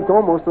achieved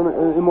almost an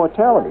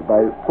immortality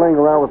by playing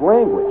around with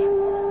language.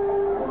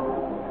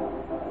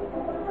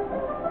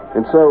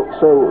 And so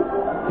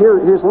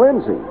here's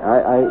Lindsay.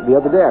 The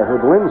other day I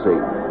heard Lindsay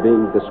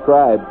being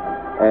described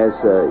as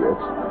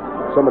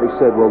somebody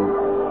said, well,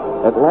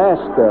 at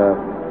last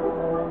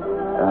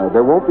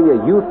there won't be a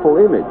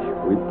youthful image.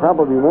 We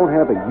probably won't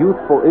have a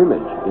youthful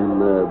image in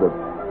the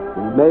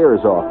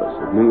mayor's office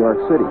of New York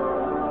City.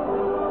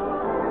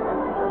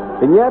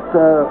 And yet,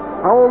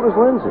 how old is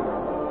Lindsay?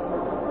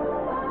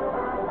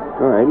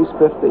 All right, he's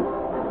 50.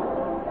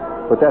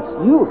 But that's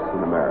youth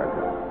in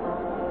America.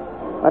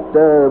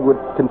 That would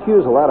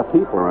confuse a lot of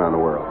people around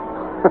the world.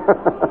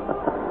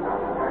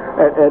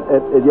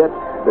 and yet,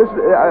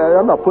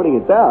 I'm not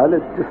putting it down.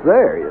 It's just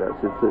there. You know,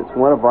 it's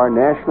one of our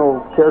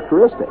national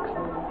characteristics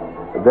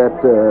that,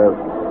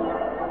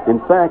 in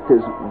fact,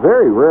 is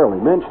very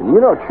rarely mentioned. You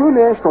know, a true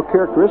national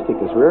characteristic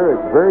is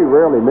very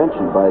rarely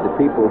mentioned by the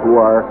people who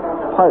are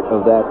part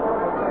of that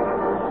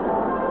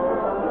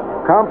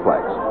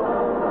complex.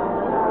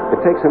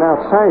 It takes an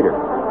outsider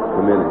to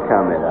come in and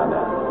comment on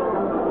that.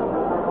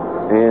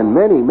 And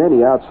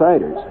many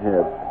outsiders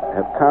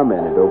have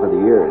commented over the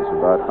years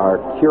about our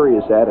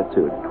curious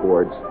attitude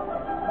towards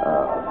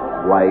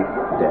life,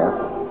 death,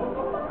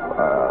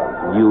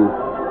 youth,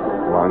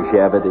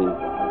 longevity.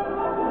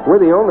 We're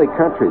the only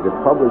country that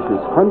publishes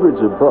hundreds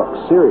of books,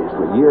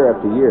 seriously, year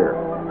after year,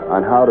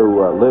 on how to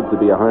live to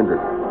be 100.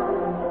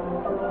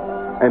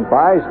 And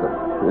buys them.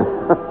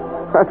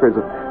 Hundreds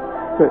of...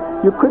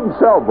 You couldn't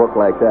sell a book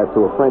like that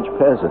to a French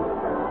peasant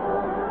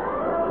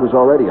who was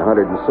already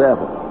 107.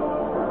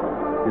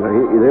 You know,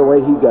 the way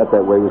he got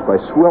that way was by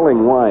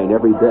swilling wine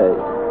every day.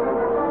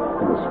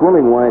 And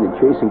swilling wine and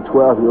chasing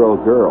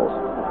 12-year-old girls.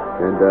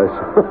 And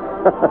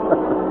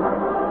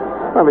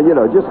I mean, you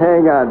know, just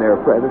hang on there,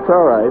 friend. It's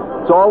all right.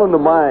 It's all in the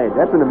mind.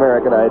 That's an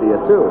American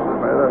idea, too.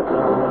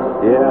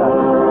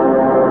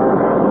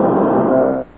 Yeah.